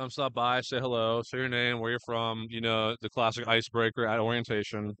stop by, say hello, say your name, where you're from. You know, the classic icebreaker at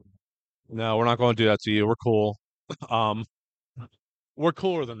orientation. No, we're not going to do that to you. We're cool. We're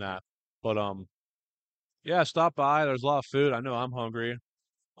cooler than that. But yeah, stop by. There's a lot of food. I know I'm hungry.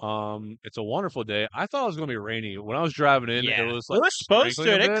 It's a wonderful day. I thought it was gonna be rainy. When I was driving in, Yeah. it was like It was supposed to.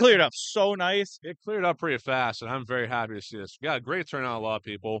 sprinkling a It bit. cleared up so nice. It cleared up pretty fast, and I'm very happy to see this. We got a great turnout, a lot of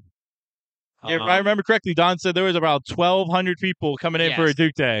people. If I remember correctly, Don said there was about 1,200 people coming in for a Yes.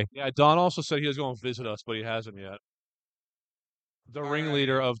 Duke Day. Yeah, Don also said he was going to visit us, but he hasn't yet. The All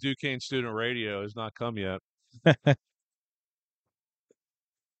ringleader of Duquesne Student Radio has not come yet.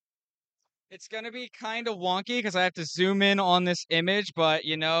 It's gonna be kind of wonky because I have to zoom in on this image, but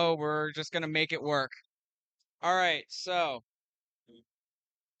you know we're just gonna make it work. All right, so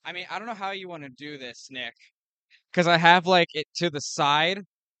I mean I don't know how you want to do this, Nick, because I have like it to the side.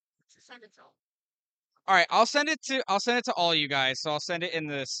 All right, I'll send it to all you guys. So I'll send it in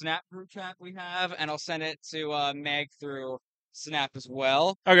the Snap group chat we have, and I'll send it to Meg through Snap as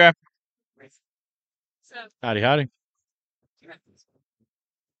well. Okay. Howdy.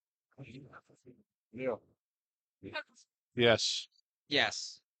 Yeah. Yes.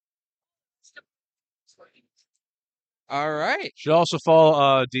 Yes. All right. Should also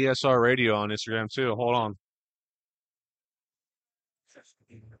follow DSR Radio on Instagram too. Hold on.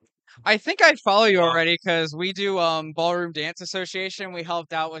 I think I follow you already because we do Ballroom Dance Association. We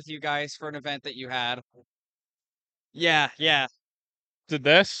helped out with you guys for an event that you had. Yeah. Did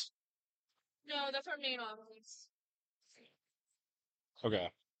this? No, that's our main office. Okay.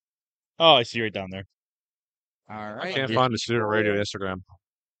 Oh, I see right down there. All I right. can't find the Student Radio Instagram.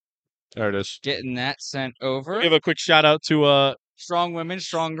 There it is. Getting that sent over. Give a quick shout out to Strong women,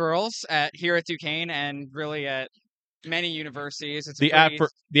 strong girls here at Duquesne and really at many universities. It's the app for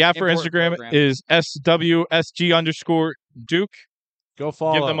important Instagram program. is SWSG_Duke. Go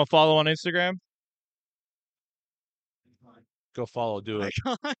follow. Give them a follow on Instagram. Go follow. Do it.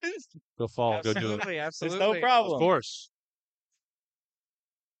 Go follow. Go do it. Absolutely, It's absolutely. no problem. Of course.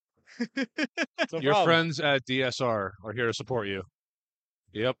 It's no Your problem. friends at DSR are here to support you.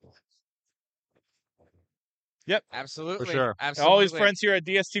 Yep. Absolutely. For sure. Absolutely. All his friends here at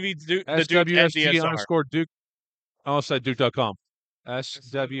DSTV, the Duke at DSR. SWSG_Duke. I almost said Duke.com.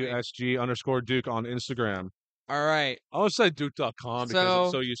 SWSG_Duke on Instagram. All right. I always said Duke.com because I'm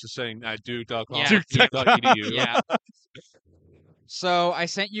So- so used to saying at Duke.com. Yeah. Duke.edu. Yeah. So I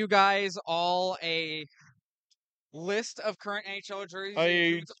sent you guys all a list of current NHL jerseys. Oh, It yeah,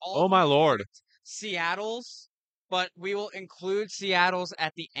 includes all Oh of my the lord. Seattle's, but we will include Seattle's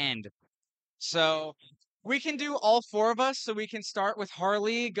at the end. So we can do all four of us. So we can start with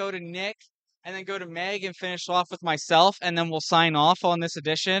Harley, go to Nick, and then go to Meg and finish off with myself, and then we'll sign off on this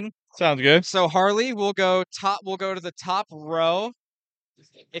edition. Sounds good. So Harley, we'll go to the top row,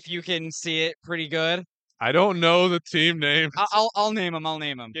 if you can see it pretty good. I don't know the team names. I'll name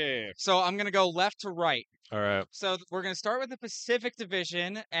them. Yeah. So I'm gonna go left to right. All right. So we're gonna start with the Pacific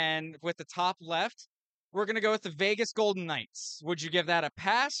Division, and with the top left, we're gonna go with the Vegas Golden Knights. Would you give that a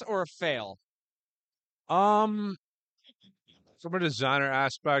pass or a fail? From a designer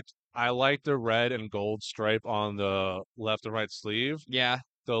aspect, I like the red and gold stripe on the left and right sleeve. Yeah.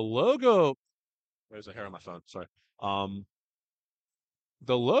 The logo. There's a hair on my phone. Sorry.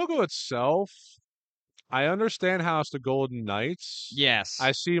 The logo itself, I understand how it's the Golden Knights. Yes.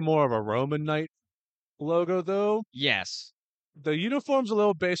 I see more of a Roman Knight logo though. Yes. The uniform's a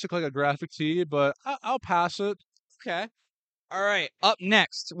little basic, like a graphic tee, but I'll pass it. Okay. All right. Up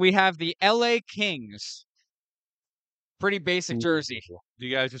next, we have the LA Kings. Pretty basic jersey. Do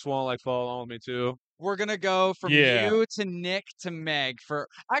you guys just want to like follow along with me too? We're gonna go from Yeah. you to Nick to Meg for.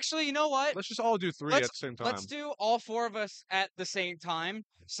 Actually, you know what? Let's just all do 3 at the same time. Let's do all 4 of us at the same time.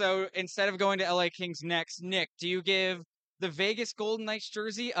 So instead of going to LA Kings next, Nick, do you give the Vegas Golden Knights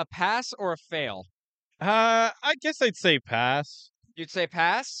jersey a pass or a fail? I guess I'd say pass. You'd say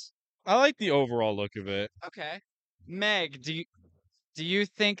pass? I like the overall look of it. Okay. Meg, do you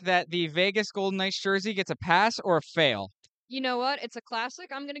think that the Vegas Golden Knights jersey gets a pass or a fail? You know what? It's a classic.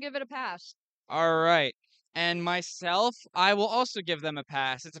 I'm gonna give it a pass. All right. And myself, I will also give them a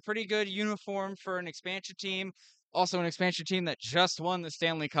pass. It's a pretty good uniform for an expansion team. Also an expansion team that just won the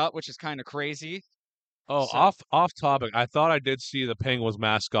Stanley Cup, which is kind of crazy. Oh, So- off topic. I thought I did see the Penguins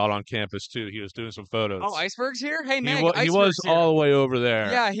mascot on campus too. He was doing some photos. Oh, Iceberg's here? Hey, he, Meg, he was Iceberg's here. all the way over there.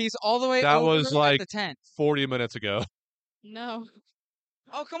 Yeah, he's all the way That over was at like the tent. 40 minutes ago. No.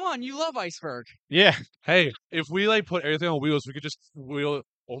 Oh, come on. You love Iceberg. Yeah. Hey, if we like put everything on wheels, we could just wheel.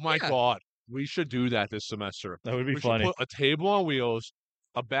 Oh my Yeah. God, we should do that this semester. That would be We funny. should put a table on wheels,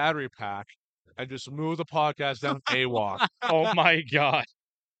 a battery pack, and just move the podcast down a walk. Oh my God.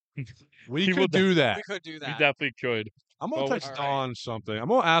 We He will could do that. We could do We that. definitely could. I'm gonna Oh, text alright. Dawn something. I'm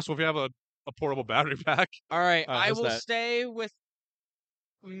gonna ask if we have a portable battery pack. All right. Alright, I what's will that? stay with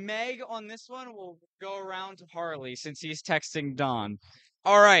Meg on this one. We'll go around to Harley since he's texting Don.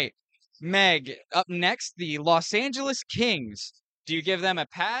 All right. Meg, up next, the Los Angeles Kings. Do you give them a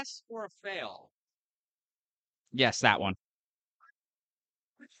pass or a fail? Yes, that one.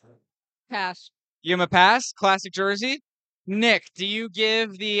 Pass. You give him a pass? Classic jersey. Nick, do you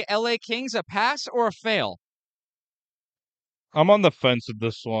give the LA Kings a pass or a fail? I'm on the fence with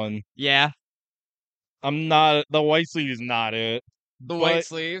this one. Yeah, I'm not. The white sleeve is not it. the white But-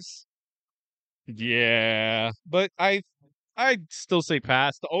 sleeves. Yeah, but I'd still say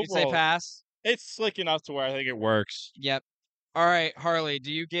pass. The You'd say overall, pass? it's slick enough to where I think it works. Yep. All right, Harley,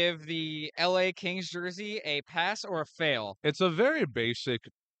 do you give the LA Kings jersey a pass or a fail? It's a very basic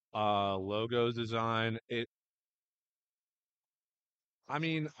logo design. I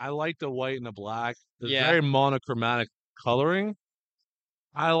mean, I like the white and the black. It's Yeah. very monochromatic coloring.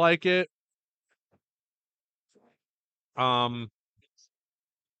 I like it.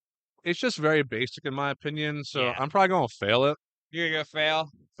 It's just very basic in my opinion, so Yeah. I'm probably gonna fail it. You're gonna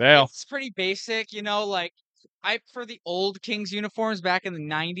fail? Fail. It's pretty basic, like I prefer the old Kings uniforms back in the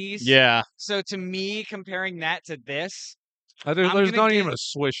 90s. Yeah. So to me, comparing that to this, There's I'm there's gonna not give- even a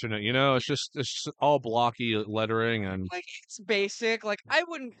swish in it, it's just all blocky lettering and like it's basic. Like I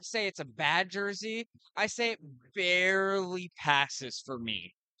wouldn't say it's a bad jersey. I say it barely passes for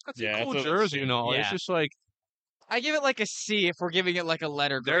me. it's Yeah, a cool it's a- jersey, It's Yeah. just like I give it like a C if we're giving it like a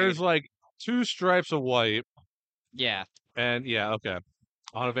letter grade. there's like 2 stripes of white Yeah. and yeah, okay.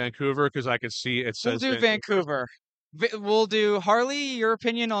 On a Vancouver because I can see it We'll says do Vancouver. We'll do Harley, your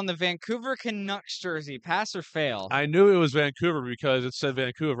opinion on the Vancouver Canucks jersey, pass or fail? I knew it was Vancouver because it said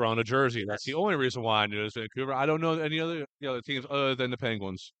Vancouver on the jersey. That's the only reason why I knew it was Vancouver. I don't know any other teams other than the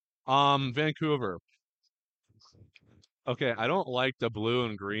Penguins. Vancouver. Okay, I don't like the blue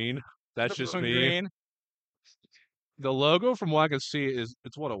and green. That's The just blue and me. green. The logo, from what I can see, it's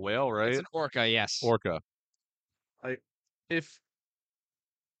what, a whale, right? It's an orca, yes. Orca.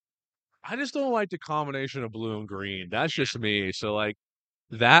 I just don't like the combination of blue and green. That's just me. So like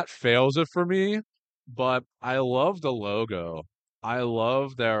that fails it for me. But I love the logo. I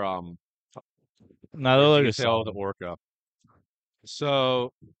love their Now they look detail of the orca.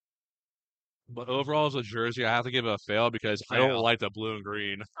 So, but overall as a jersey, I have to give it a fail because I don't Fail. like the blue and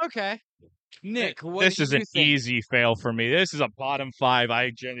green. Okay. Nick, what This do is you an think? easy fail for me. This is a bottom 5.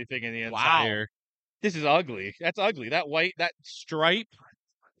 I generally think in the Wow. entire. This is ugly. That's ugly. That white, that stripe.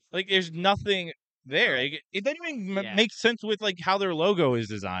 Like there's nothing there. It doesn't even Yeah. make sense with like how their logo is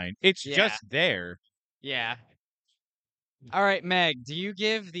designed. It's Yeah. just there. Yeah. All right, Meg, do you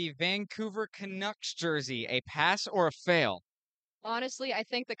give the Vancouver Canucks jersey a pass or a fail? Honestly, I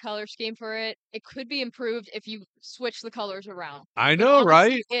think the color scheme for it could be improved if you switch the colors around. I But know, honestly,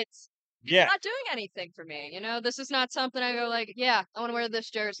 right? it's Yeah. not doing anything for me. This is not something I go like, yeah, I want to wear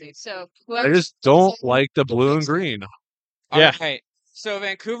this jersey. So I whoever just don't like the blue and green. Yeah. All right. So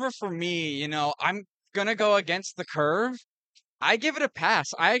Vancouver for me, I'm gonna go against the curve. I give it a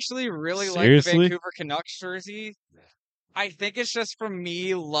pass. I actually really like the Seriously? Vancouver Canucks jersey. I think it's just from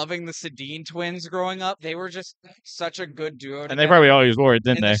me loving the Sedin twins growing up. They were just such a good duo And they probably together. always wore it,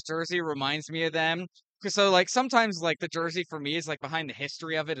 didn't And they? this jersey reminds me of them. 'Cause so like sometimes like the jersey for me is like behind the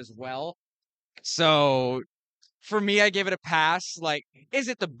history of it as well. So for me, I give it a pass. Like, is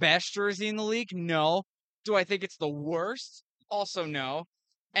it the best jersey in the league? No. Do I think it's the worst? Also, no.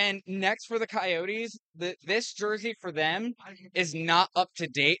 And next for the Coyotes, this jersey for them is not up to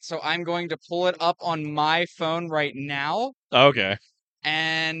date. So I'm going to pull it up on my phone right now, Okay.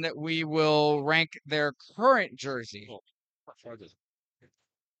 and we will rank their current jersey.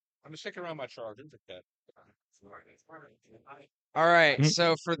 I'm just checking around my charger. All right. Mhm.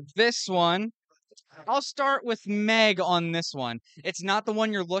 So for this one, I'll start with Meg on this one. It's not the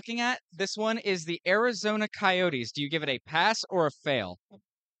one you're looking at. This one is the Arizona Coyotes. Do you give it a pass or a fail?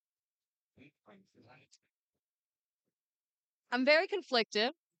 I'm very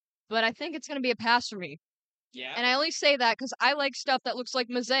conflicted, but I think it's going to be a pass for me. Yeah. And I only say that because I like stuff that looks like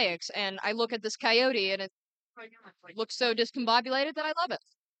mosaics, and I look at this coyote and it looks so discombobulated that I love it.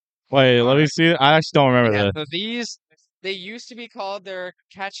 Wait, let me see it. I actually don't remember Yeah, that. so they used to be called their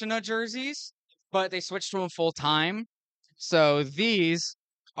Kachina jerseys, but they switched to them full time. So these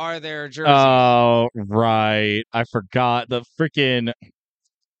are their jerseys. Oh, right. I forgot the freaking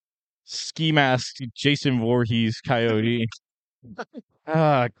ski mask Jason Voorhees coyote.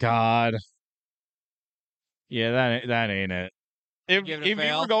 Oh God. Yeah, that ain't it. If Give it a if you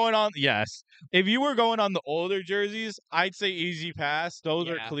fail? were going on if you were going on the older jerseys, I'd say easy pass. Those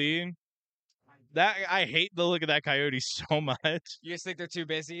are Yeah. clean. That I hate the look of that coyote so much. You guys think they're too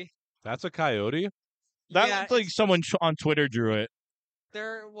busy? That's a coyote. That Yeah, looked like it's someone just- on Twitter drew it.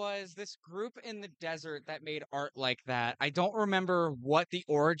 there was this group in the desert that made art like that. I don't remember what the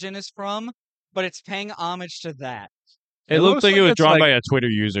origin is from, but it's paying homage to that. It It looked looks like it like was it's drawn like- by a Twitter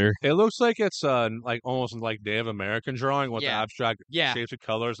user. It looks like it's like almost like Native American drawing with the Yeah. abstract Yeah. shapes and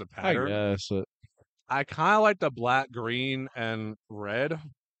colors and I pattern. guess. I kind of like the black, green, and red.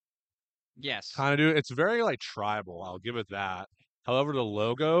 Yes. Kind of do. It's very like tribal. I'll give it that. However, the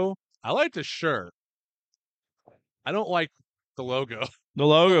logo, I like the shirt. I don't like the logo. The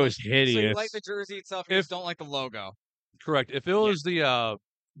logo is So you hideous. like the jersey itself, you If- just don't like the logo. Correct. If it was the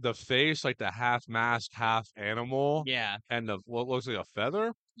face, like the half mask, half animal, Yeah. and the what looks like a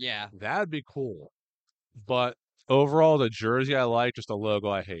feather, Yeah. that'd be cool. But overall, the jersey I like, just the logo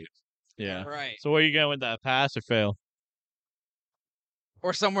I hate. Yeah. Right. So where are you going with that? Pass or fail?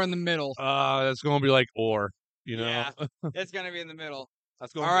 Or somewhere in the middle. That's gonna be like or, you know, Yeah. It's gonna be in the middle.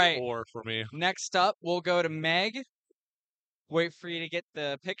 that's gonna All be right. or for me. Next up, we'll go to Meg. Wait for you to get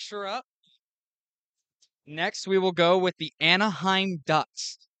the picture up. Next, we will go with the Anaheim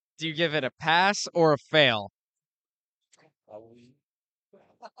Ducks. Do you give it a pass or a fail?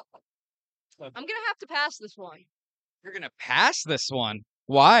 I'm going to have to pass this one. You're gonna pass this one.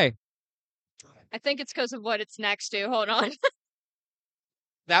 Why? I think it's because of what it's next to. Hold on.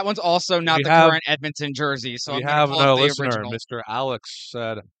 That one's also not We the have- current Edmonton jersey, so we I'm gonna have pull no up the listener, original. Mr. Alex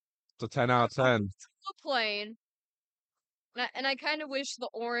said it's a 10 out of 10. Still plain. And I kind of wish the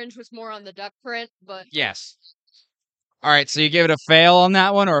orange was more on the duck print, but Yes. All right, so you give it a fail on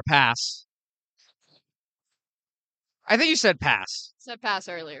that one or a pass? I think you said pass. said pass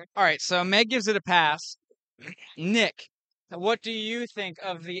earlier. All right, so Meg gives it a pass. Nick, what do you think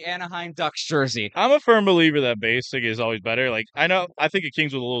of the Anaheim Ducks jersey? I'm a firm believer that basic is always better. Like I think the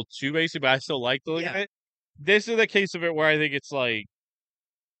Kings was a little too basic, but I still like the look of Yeah. it. This is the case of it where I think it's like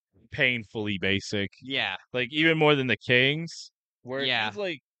painfully basic. Yeah. Like even more than the Kings. Where Yeah. it seems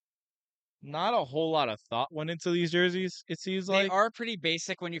like not a whole lot of thought went into these jerseys, it seems They like. are pretty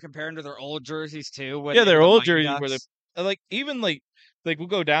basic when you compare them to their old jerseys too. when Yeah, they their were the old Mighty jerseys were Ducks. like even like we'll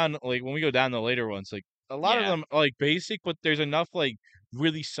go down like when we go down the later ones, like a lot of Yeah. them are like basic, but there's enough like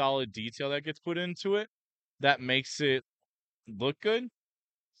really solid detail that gets put into it that makes it look good.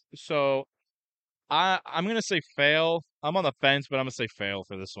 So I'm gonna say fail. I'm on the fence, but I'm gonna say fail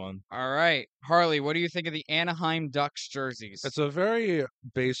for this one. All right, Harley, what do you think of the Anaheim Ducks jerseys? It's a very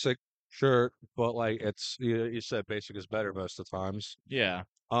basic shirt, but like you said, basic is better most of the times. Yeah.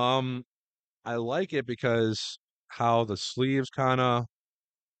 Um, I like it because how the sleeves kind of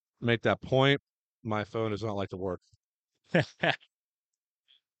make that point. My phone does not like to work.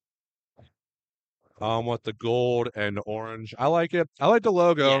 With the gold and orange, I like it. I like the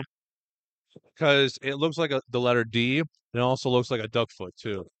logo Yeah. because it looks like the letter D, and it also looks like a duck foot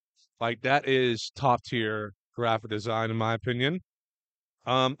too. Like that is top tier graphic design in my opinion.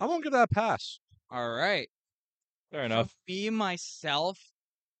 I'm gonna give that a pass. All right. Fair So enough. me myself,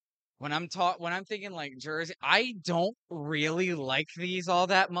 when I'm thinking like jersey, I don't really like these all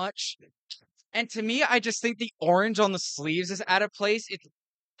that much. And to me, I just think the orange on the sleeves is out of place.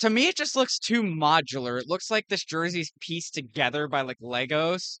 To me, it just looks too modular. It looks like this jersey's pieced together by like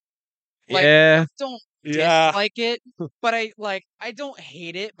Legos. Like, Yeah. I don't Yeah. dislike it, but I don't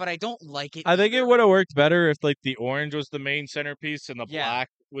hate it, but I don't like it I think it either. would have worked better if like the orange was the main centerpiece and the Yeah. black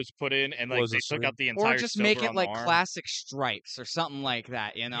was put in, and like Was they the took sleeve? out the Or entire just make silver it on the like arm. classic stripes or something like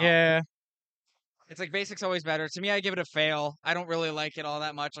that, you know? Yeah. It's like basic's always better. To me, I give it a fail. I don't really like it all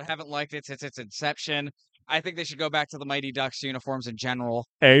that much. I haven't liked it since its inception. I think they should go back to the Mighty Ducks uniforms in general.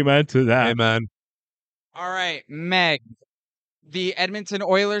 Amen to that. Amen. All right, Meg. The Edmonton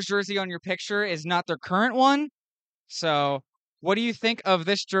Oilers jersey on your picture is not their current one. So, what do you think of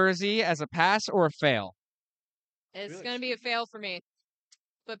this jersey as a pass or a fail? It's going to be a fail for me.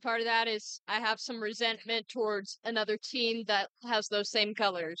 But part of that is I have some resentment towards another team that has those same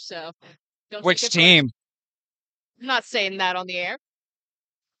colors. So don't Which take it team? I'm not saying that on the air.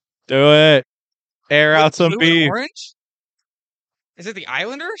 Do it. Air out some Blue and beef. orange? Is it the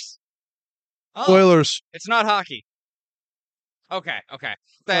Islanders? Oh, Oilers. it's not hockey. Okay.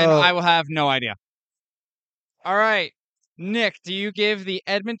 Then I will have no idea. All right. Nick, do you give the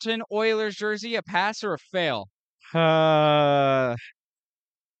Edmonton Oilers jersey a pass or a fail?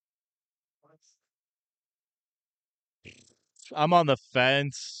 I'm on the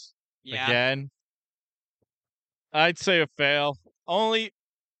fence Yeah. again. I'd say a fail. Only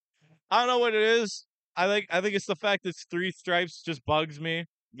I don't know what it is. I think it's the fact it's 3 stripes just bugs me.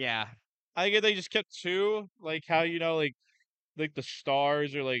 Yeah. I think if they just kept 2, like how like the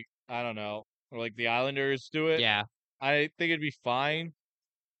Stars or like I don't know, or like the Islanders do it. Yeah. I think it'd be fine.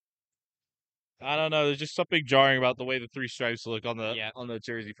 I don't know. There's just something jarring about the way the 3 stripes look on the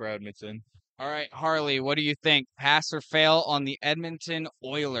jersey for Edmonton. All right, Harley, what do you think? Pass or fail on the Edmonton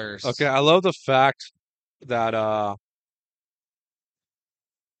Oilers? Okay, I love the fact that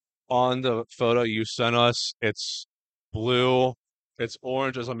on the photo you sent us, it's blue, it's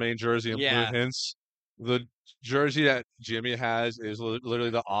orange as a main jersey and blue Yeah. hints. The jersey that Jimmy has is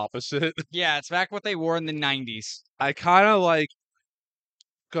literally the opposite. Yeah, it's back what they wore in the 90s. I kind of like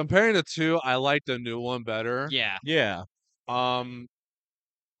comparing the two. I like the new one better. Yeah. Yeah. Um,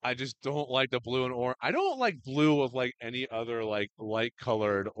 I just don't like the blue and orange. I don't like blue with like any other like light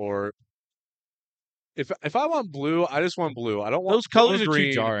colored or if I want blue, I just want blue. I don't want Those colors blue and are too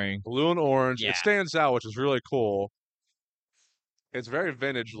green, jarring. blue and orange. Yeah. It stands out, which is really cool. It's very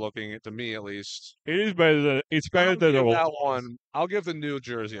vintage looking to me, at least. It's better than I'll the give old that ones. one. I'll give the New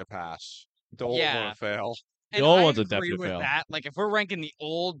Jersey a pass. The old one Yeah. a fail. And old I one's a agree definite with fail. that. Like, if we're ranking the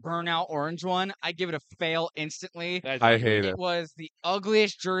old burnout orange one, I give it a fail instantly. I hate It it. was the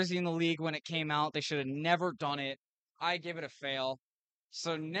ugliest jersey in the league when it came out. They should have never done it. I give it a fail.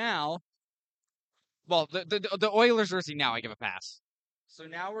 So now, well, the Oilers jersey now I give a pass. So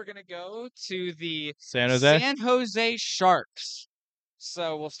now we're gonna go to the San Jose. San Jose Sharks.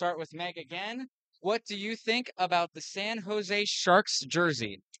 So we'll start with Meg again. What do you think about the San Jose Sharks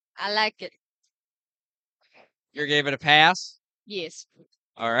jersey? I like it. You gave it a pass? Yes.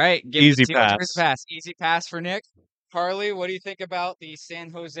 All right. Give Easy the Oilers a pass. pass. Easy pass for Nick. Harley, what do you think about the San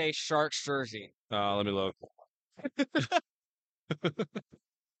Jose Sharks jersey? Let me look.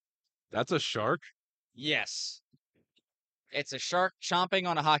 That's a shark? Yes. It's a shark chomping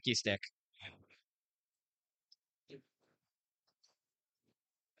on a hockey stick.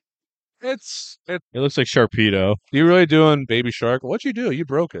 It It looks like Sharpedo. you really doing Baby Shark? What'd you do? You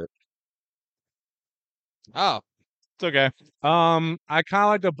broke it. Oh, It's okay. I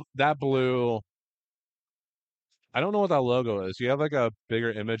kind of like that blue. I don't know what that logo is. You have like a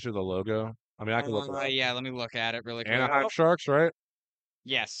bigger image of the logo. I mean, I can look it up. yeah, let me look at it really quick. Anaheim Sharks, right?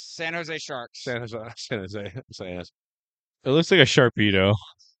 Yes, San Jose Sharks. San Jose. San Jose. San Jose. It looks like a Sharpedo.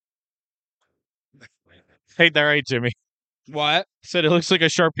 Ain't that right, Jimmy? What? Said it looks like a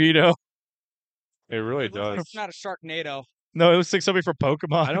Sharpedo. It really It looks like does. it's not a Sharknado. No, it looks like something from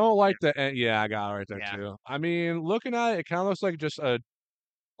Pokemon. I don't like the. Yeah, I got it right there Yeah. too. I mean, looking at it, it kind of looks like just a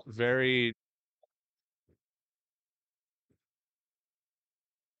very.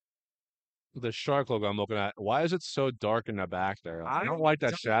 the shark logo I'm looking at. Why is it so dark in the back there? I don't like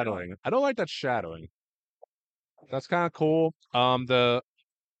that don't know. shadowing. I don't like that shadowing. That's kind of cool.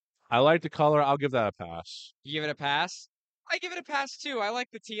 I like the color. I'll give that a pass. You give it a pass? I give it a pass too. I like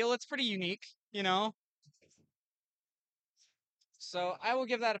the teal. It's pretty unique, you know? So I will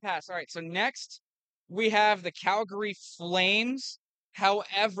give that a pass. All right, so next we have the Calgary Flames.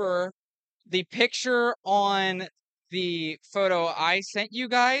 However, the picture on the photo I sent you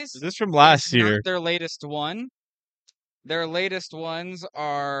guys Is this from is last not year? their latest one. Their latest ones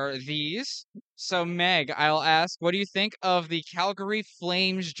are these. So Meg, I'll ask, what do you think of the Calgary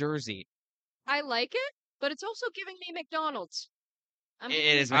Flames jersey? I like it, but it's also giving me McDonald's. It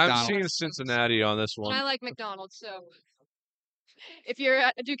is I'm McDonald's. seeing Cincinnati on this And one. I like McDonald's, so if you're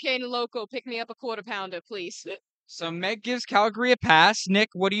at a Duquesne local, pick me up a quarter pounder, please. So Meg gives Calgary a pass. Nick,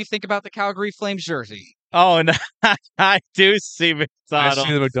 what do you think about the Calgary Flames jersey? Oh, no, I do see I McDonald's.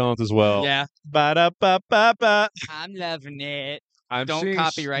 see the McDonald's as well. Yeah, Ba-da-ba-ba-ba. I'm loving it. I'm Don't seeing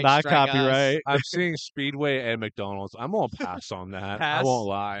copyright Not strike us. copyright. I'm seeing Speedway and McDonald's. I'm gonna pass on that. I Pass? won't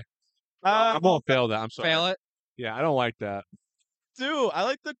lie. I won't fail that. I'm sorry. Fail it. Yeah, I don't like that. Dude, I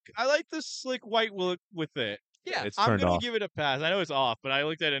like the slick white look with it. Yeah. It's I'm turned gonna off. give it a pass. I know it's off, but I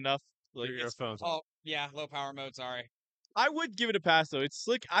looked at it enough. Like, Your it's- phone's Oh, yeah, low power mode, sorry. I would give it a pass though. It's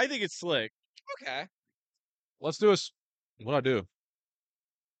slick. I think it's slick. Okay. Let's do a. What I do?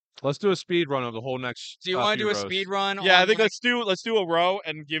 Let's do a speed run of the whole next. Do you want to few do a rows. speed run? Yeah, I on, think like- let's do a row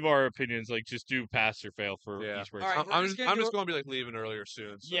and give our opinions. Like just do pass or fail for Yeah. each person. All right, we're I'm just just, gonna I'm do just a- gonna be like leaving earlier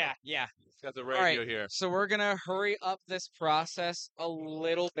soon. So. Yeah, yeah. Got the All right. radio here. So we're gonna hurry up this process a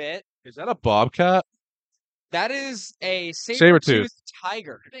little bit. Is that a bobcat? That is a Saber-tooth. saber-toothed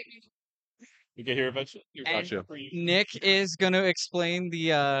tiger. You get here eventually. And Gotcha. Nick is gonna explain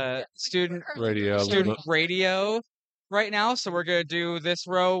the student Radio. radio right now. So we're gonna do this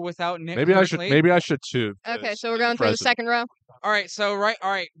row without Nick. Maybe I should. currently. Maybe I should too. Okay, so we're going through the Present. second row. All right, so all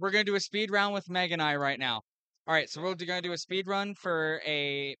right, we're gonna do a speed round with Meg and I right now. All right, so we're gonna do a speed run for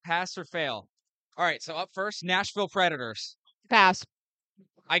a pass or fail. All right, so up first, Nashville Predators. Pass.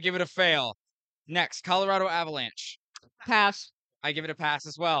 I give it a fail. Next, Colorado Avalanche. Pass. I give it a pass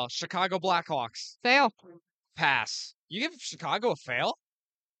as well. Chicago Blackhawks. Fail. Pass. You give Chicago a fail?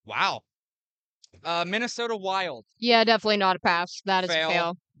 Wow. Minnesota Wild. Yeah, definitely not a pass. That is Fail. a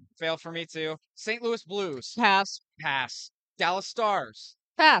fail. Fail for me too. St. Louis Blues. Pass. Pass. Dallas Stars.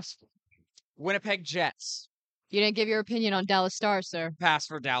 Pass. Winnipeg Jets. You didn't give your opinion on Dallas Stars, sir. Pass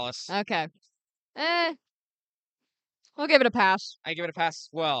for Dallas. Okay. We'll give it a pass. I give it a pass as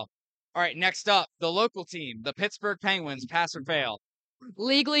well. All right, next up, the local team, the Pittsburgh Penguins. Pass or fail?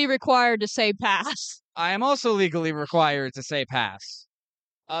 Legally required to say pass. I am also legally required to say pass.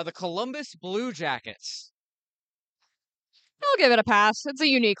 The Columbus Blue Jackets. I'll give it a pass. It's a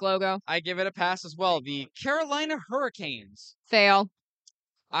unique logo. I give it a pass as well. The Carolina Hurricanes. Fail.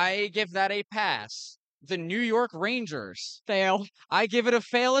 I give that a pass. The New York Rangers. Fail. I give it a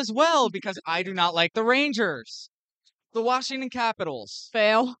fail as well because I do not like the Rangers. The Washington Capitals.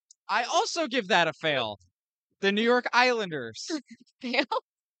 Fail. I also give that a fail. The New York Islanders. Fail.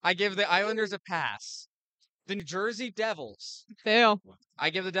 I give the Islanders a pass. The New Jersey Devils. Fail. I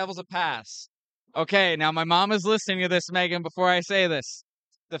give the Devils a pass. Okay, now my mom is listening to this, Megan, before I say this.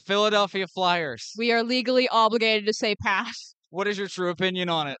 The Philadelphia Flyers. We are legally obligated to say pass. What is your true opinion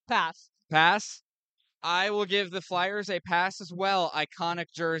on it? Pass. Pass? I will give the Flyers a pass as well. Iconic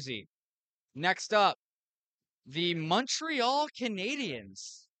jersey. Next up, the Montreal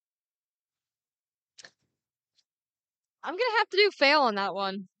Canadiens. I'm gonna have to do fail on that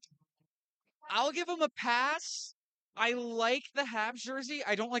one. I'll give them a pass. I like the Habs jersey.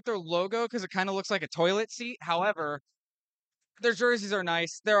 I don't like their logo because it kind of looks like a toilet seat. However, their jerseys are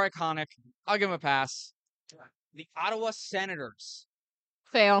nice. They're iconic. I'll give them a pass. The Ottawa Senators.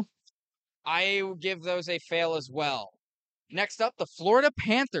 Fail. I will give those a fail as well. Next up, the Florida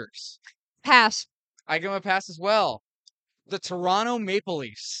Panthers. Pass. I give them a pass as well. The Toronto Maple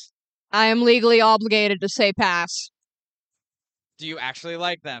Leafs. I am legally obligated to say pass. Do you actually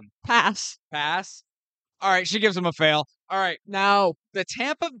like them? Pass. Pass? All right, she gives them a fail. All right, No. the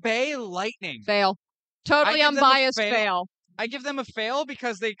Tampa Bay Lightning. Fail. Totally give them a unbiased fail. fail. I give them a fail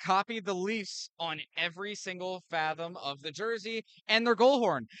because they copied the Leafs on every single fathom of the jersey and their goal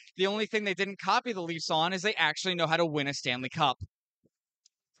horn. The only thing they didn't copy the Leafs on is they actually know how to win a Stanley Cup.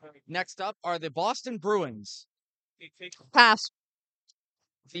 Next up are the Boston Bruins. Pass.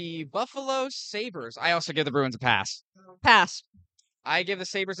 The Buffalo Sabres. I also give the Bruins a pass. Pass. I give the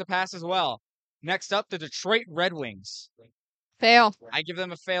Sabres a pass as well. Next up, the Detroit Red Wings. Fail. I give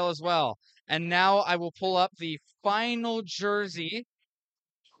them a fail as well. And now I will pull up the final jersey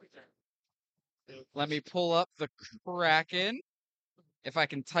Let me pull up the Kraken. If I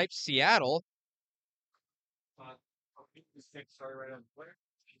can type Seattle.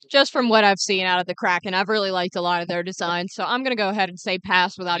 Just from what I've seen out of the Kraken, I've really liked a lot of their designs, so I'm gonna go ahead and say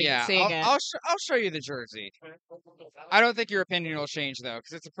pass without even Yeah, seeing it. I'll show you the jersey. I don't think your opinion will change though,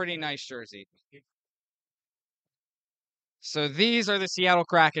 because it's a pretty nice jersey. So these are the Seattle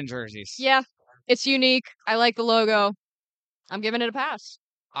Kraken jerseys. Yeah, it's unique. I like the logo. I'm giving it a pass.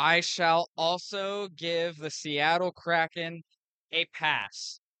 I shall also give the Seattle Kraken a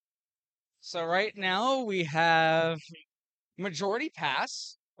pass. So right now we have majority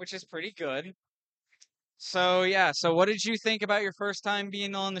pass, which is pretty good. So yeah, so what did you think about your first time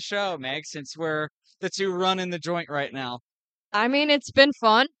being on the show, Meg, since we're the two running the joint right now? I mean, it's been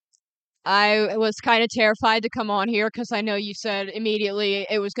fun. I was kind of terrified to come on here because I know you said immediately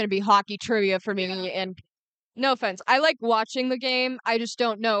it was going to be hockey trivia for me. And no offense, I like watching the game. I just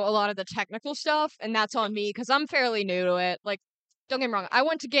don't know a lot of the technical stuff, and that's on me because I'm fairly new to it. Like, don't get me wrong, I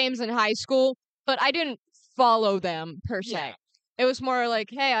went to games in high school, but I didn't follow them per se. Yeah. It was more like,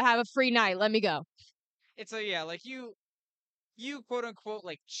 hey, I have a free night, let me go. It's like you quote unquote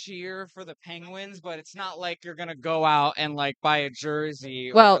like cheer for the Penguins, but it's not like you're gonna go out and like buy a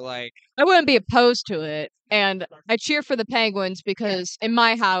jersey or Well, like I wouldn't be opposed to it, and I cheer for the Penguins because in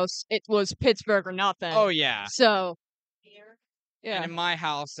my house it was Pittsburgh or nothing. oh yeah. So, And yeah. in my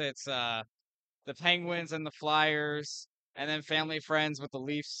house it's the Penguins and the Flyers and then family friends with the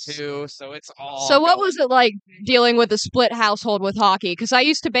Leafs too, so it's all So what going. was it like dealing with a split household with hockey? Because I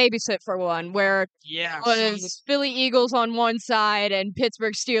used to babysit for one where Yeah. it was Philly Eagles on one side and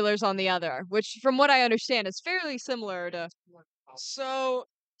Pittsburgh Steelers on the other, which from what I understand is fairly similar to So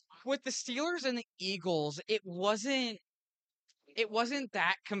with the Steelers and the Eagles, it wasn't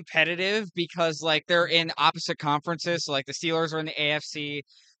that competitive because like they're in opposite conferences. So like the Steelers are in the AFC,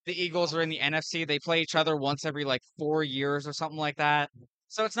 the Eagles are in the NFC. They play each other once every like 4 years or something like that.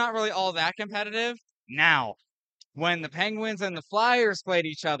 So it's not really all that competitive. Now, when the Penguins and the Flyers played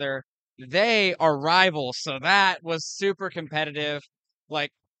each other, they are rivals. So that was super competitive.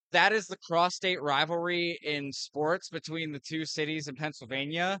 Like that is the cross-state rivalry in sports between the two cities in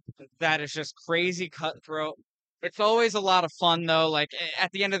Pennsylvania. That is just crazy cutthroat. It's always a lot of fun though. Like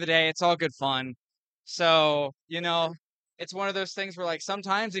at the end of the day, it's all good fun. So, it's one of those things where like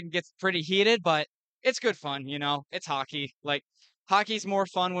sometimes it can get pretty heated, but it's good fun. It's hockey. Like hockey's more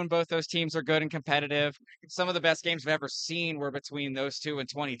fun when both those teams are good and competitive. Some of the best games I've ever seen were between those two in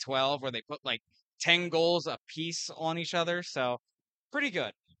 2012, where they put like 10 goals a piece on each other. So pretty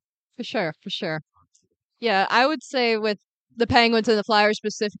good. for sure, for sure. Yeah, I would say with the Penguins and the Flyers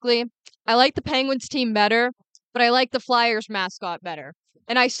specifically, I like the Penguins team better, but I like the Flyers mascot better.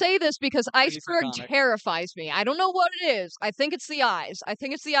 And I say this because Pretty Iceberg iconic. terrifies me. I don't know what it is. I think it's the eyes. I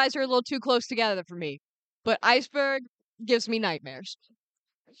think it's the eyes are a little too close together for me. But Iceberg gives me nightmares.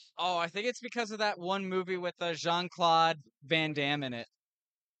 Oh, I think it's because of that one movie with Jean-Claude Van Damme in it.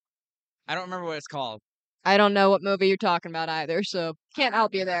 I don't remember what it's called. I don't know what movie you're talking about either, so can't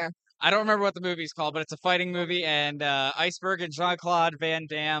help you there. I don't remember what the movie's called, but it's a fighting movie, and Iceberg and Jean-Claude Van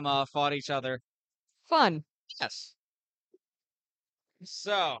Damme fought each other. Fun. Yes.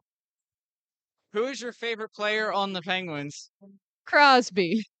 So, who is your favorite player on the Penguins?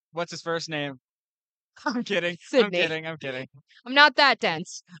 Crosby. What's his first name? I'm kidding. I'm Sydney. kidding. I'm kidding. I'm not that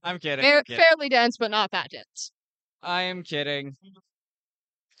dense. I'm kidding. I'm kidding. Fairly dense, but not that dense. I am kidding.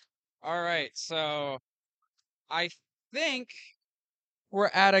 All right, so I think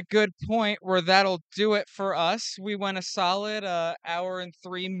we're at a good point where that'll do it for us. We went a solid hour and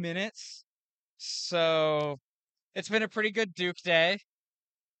 3 minutes. So it's been a pretty good Duke day,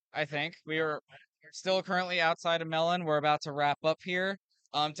 I think. We are still currently outside of Mellon. We're about to wrap up here.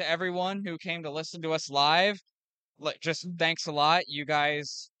 To everyone who came to listen to us live, just thanks a lot. You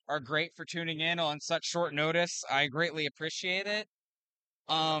guys are great for tuning in on such short notice. I greatly appreciate it.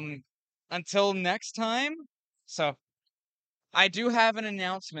 Until next time. So I do have an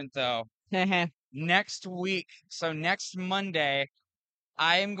announcement though. Next week, so next Monday,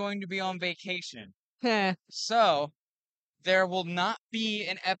 I am going to be on vacation. So there will not be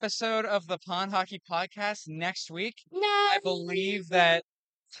an episode of the Pond Hockey Podcast next week. No. I believe that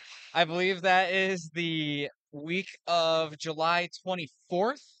is the week of July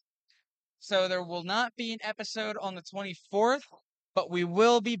 24th. So there will not be an episode on the 24th, but we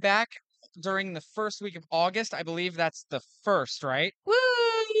will be back during the first week of August. I believe that's the first, right? Woo!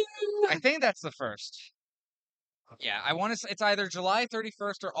 I think that's the first. Yeah, I want to say it's either July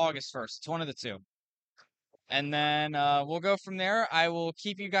 31st or August 1st. It's one of the two. And then we'll go from there. I will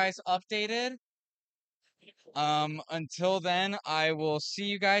keep you guys updated. Until then, I will see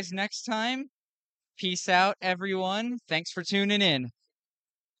you guys next time. Peace out, everyone. Thanks for tuning in.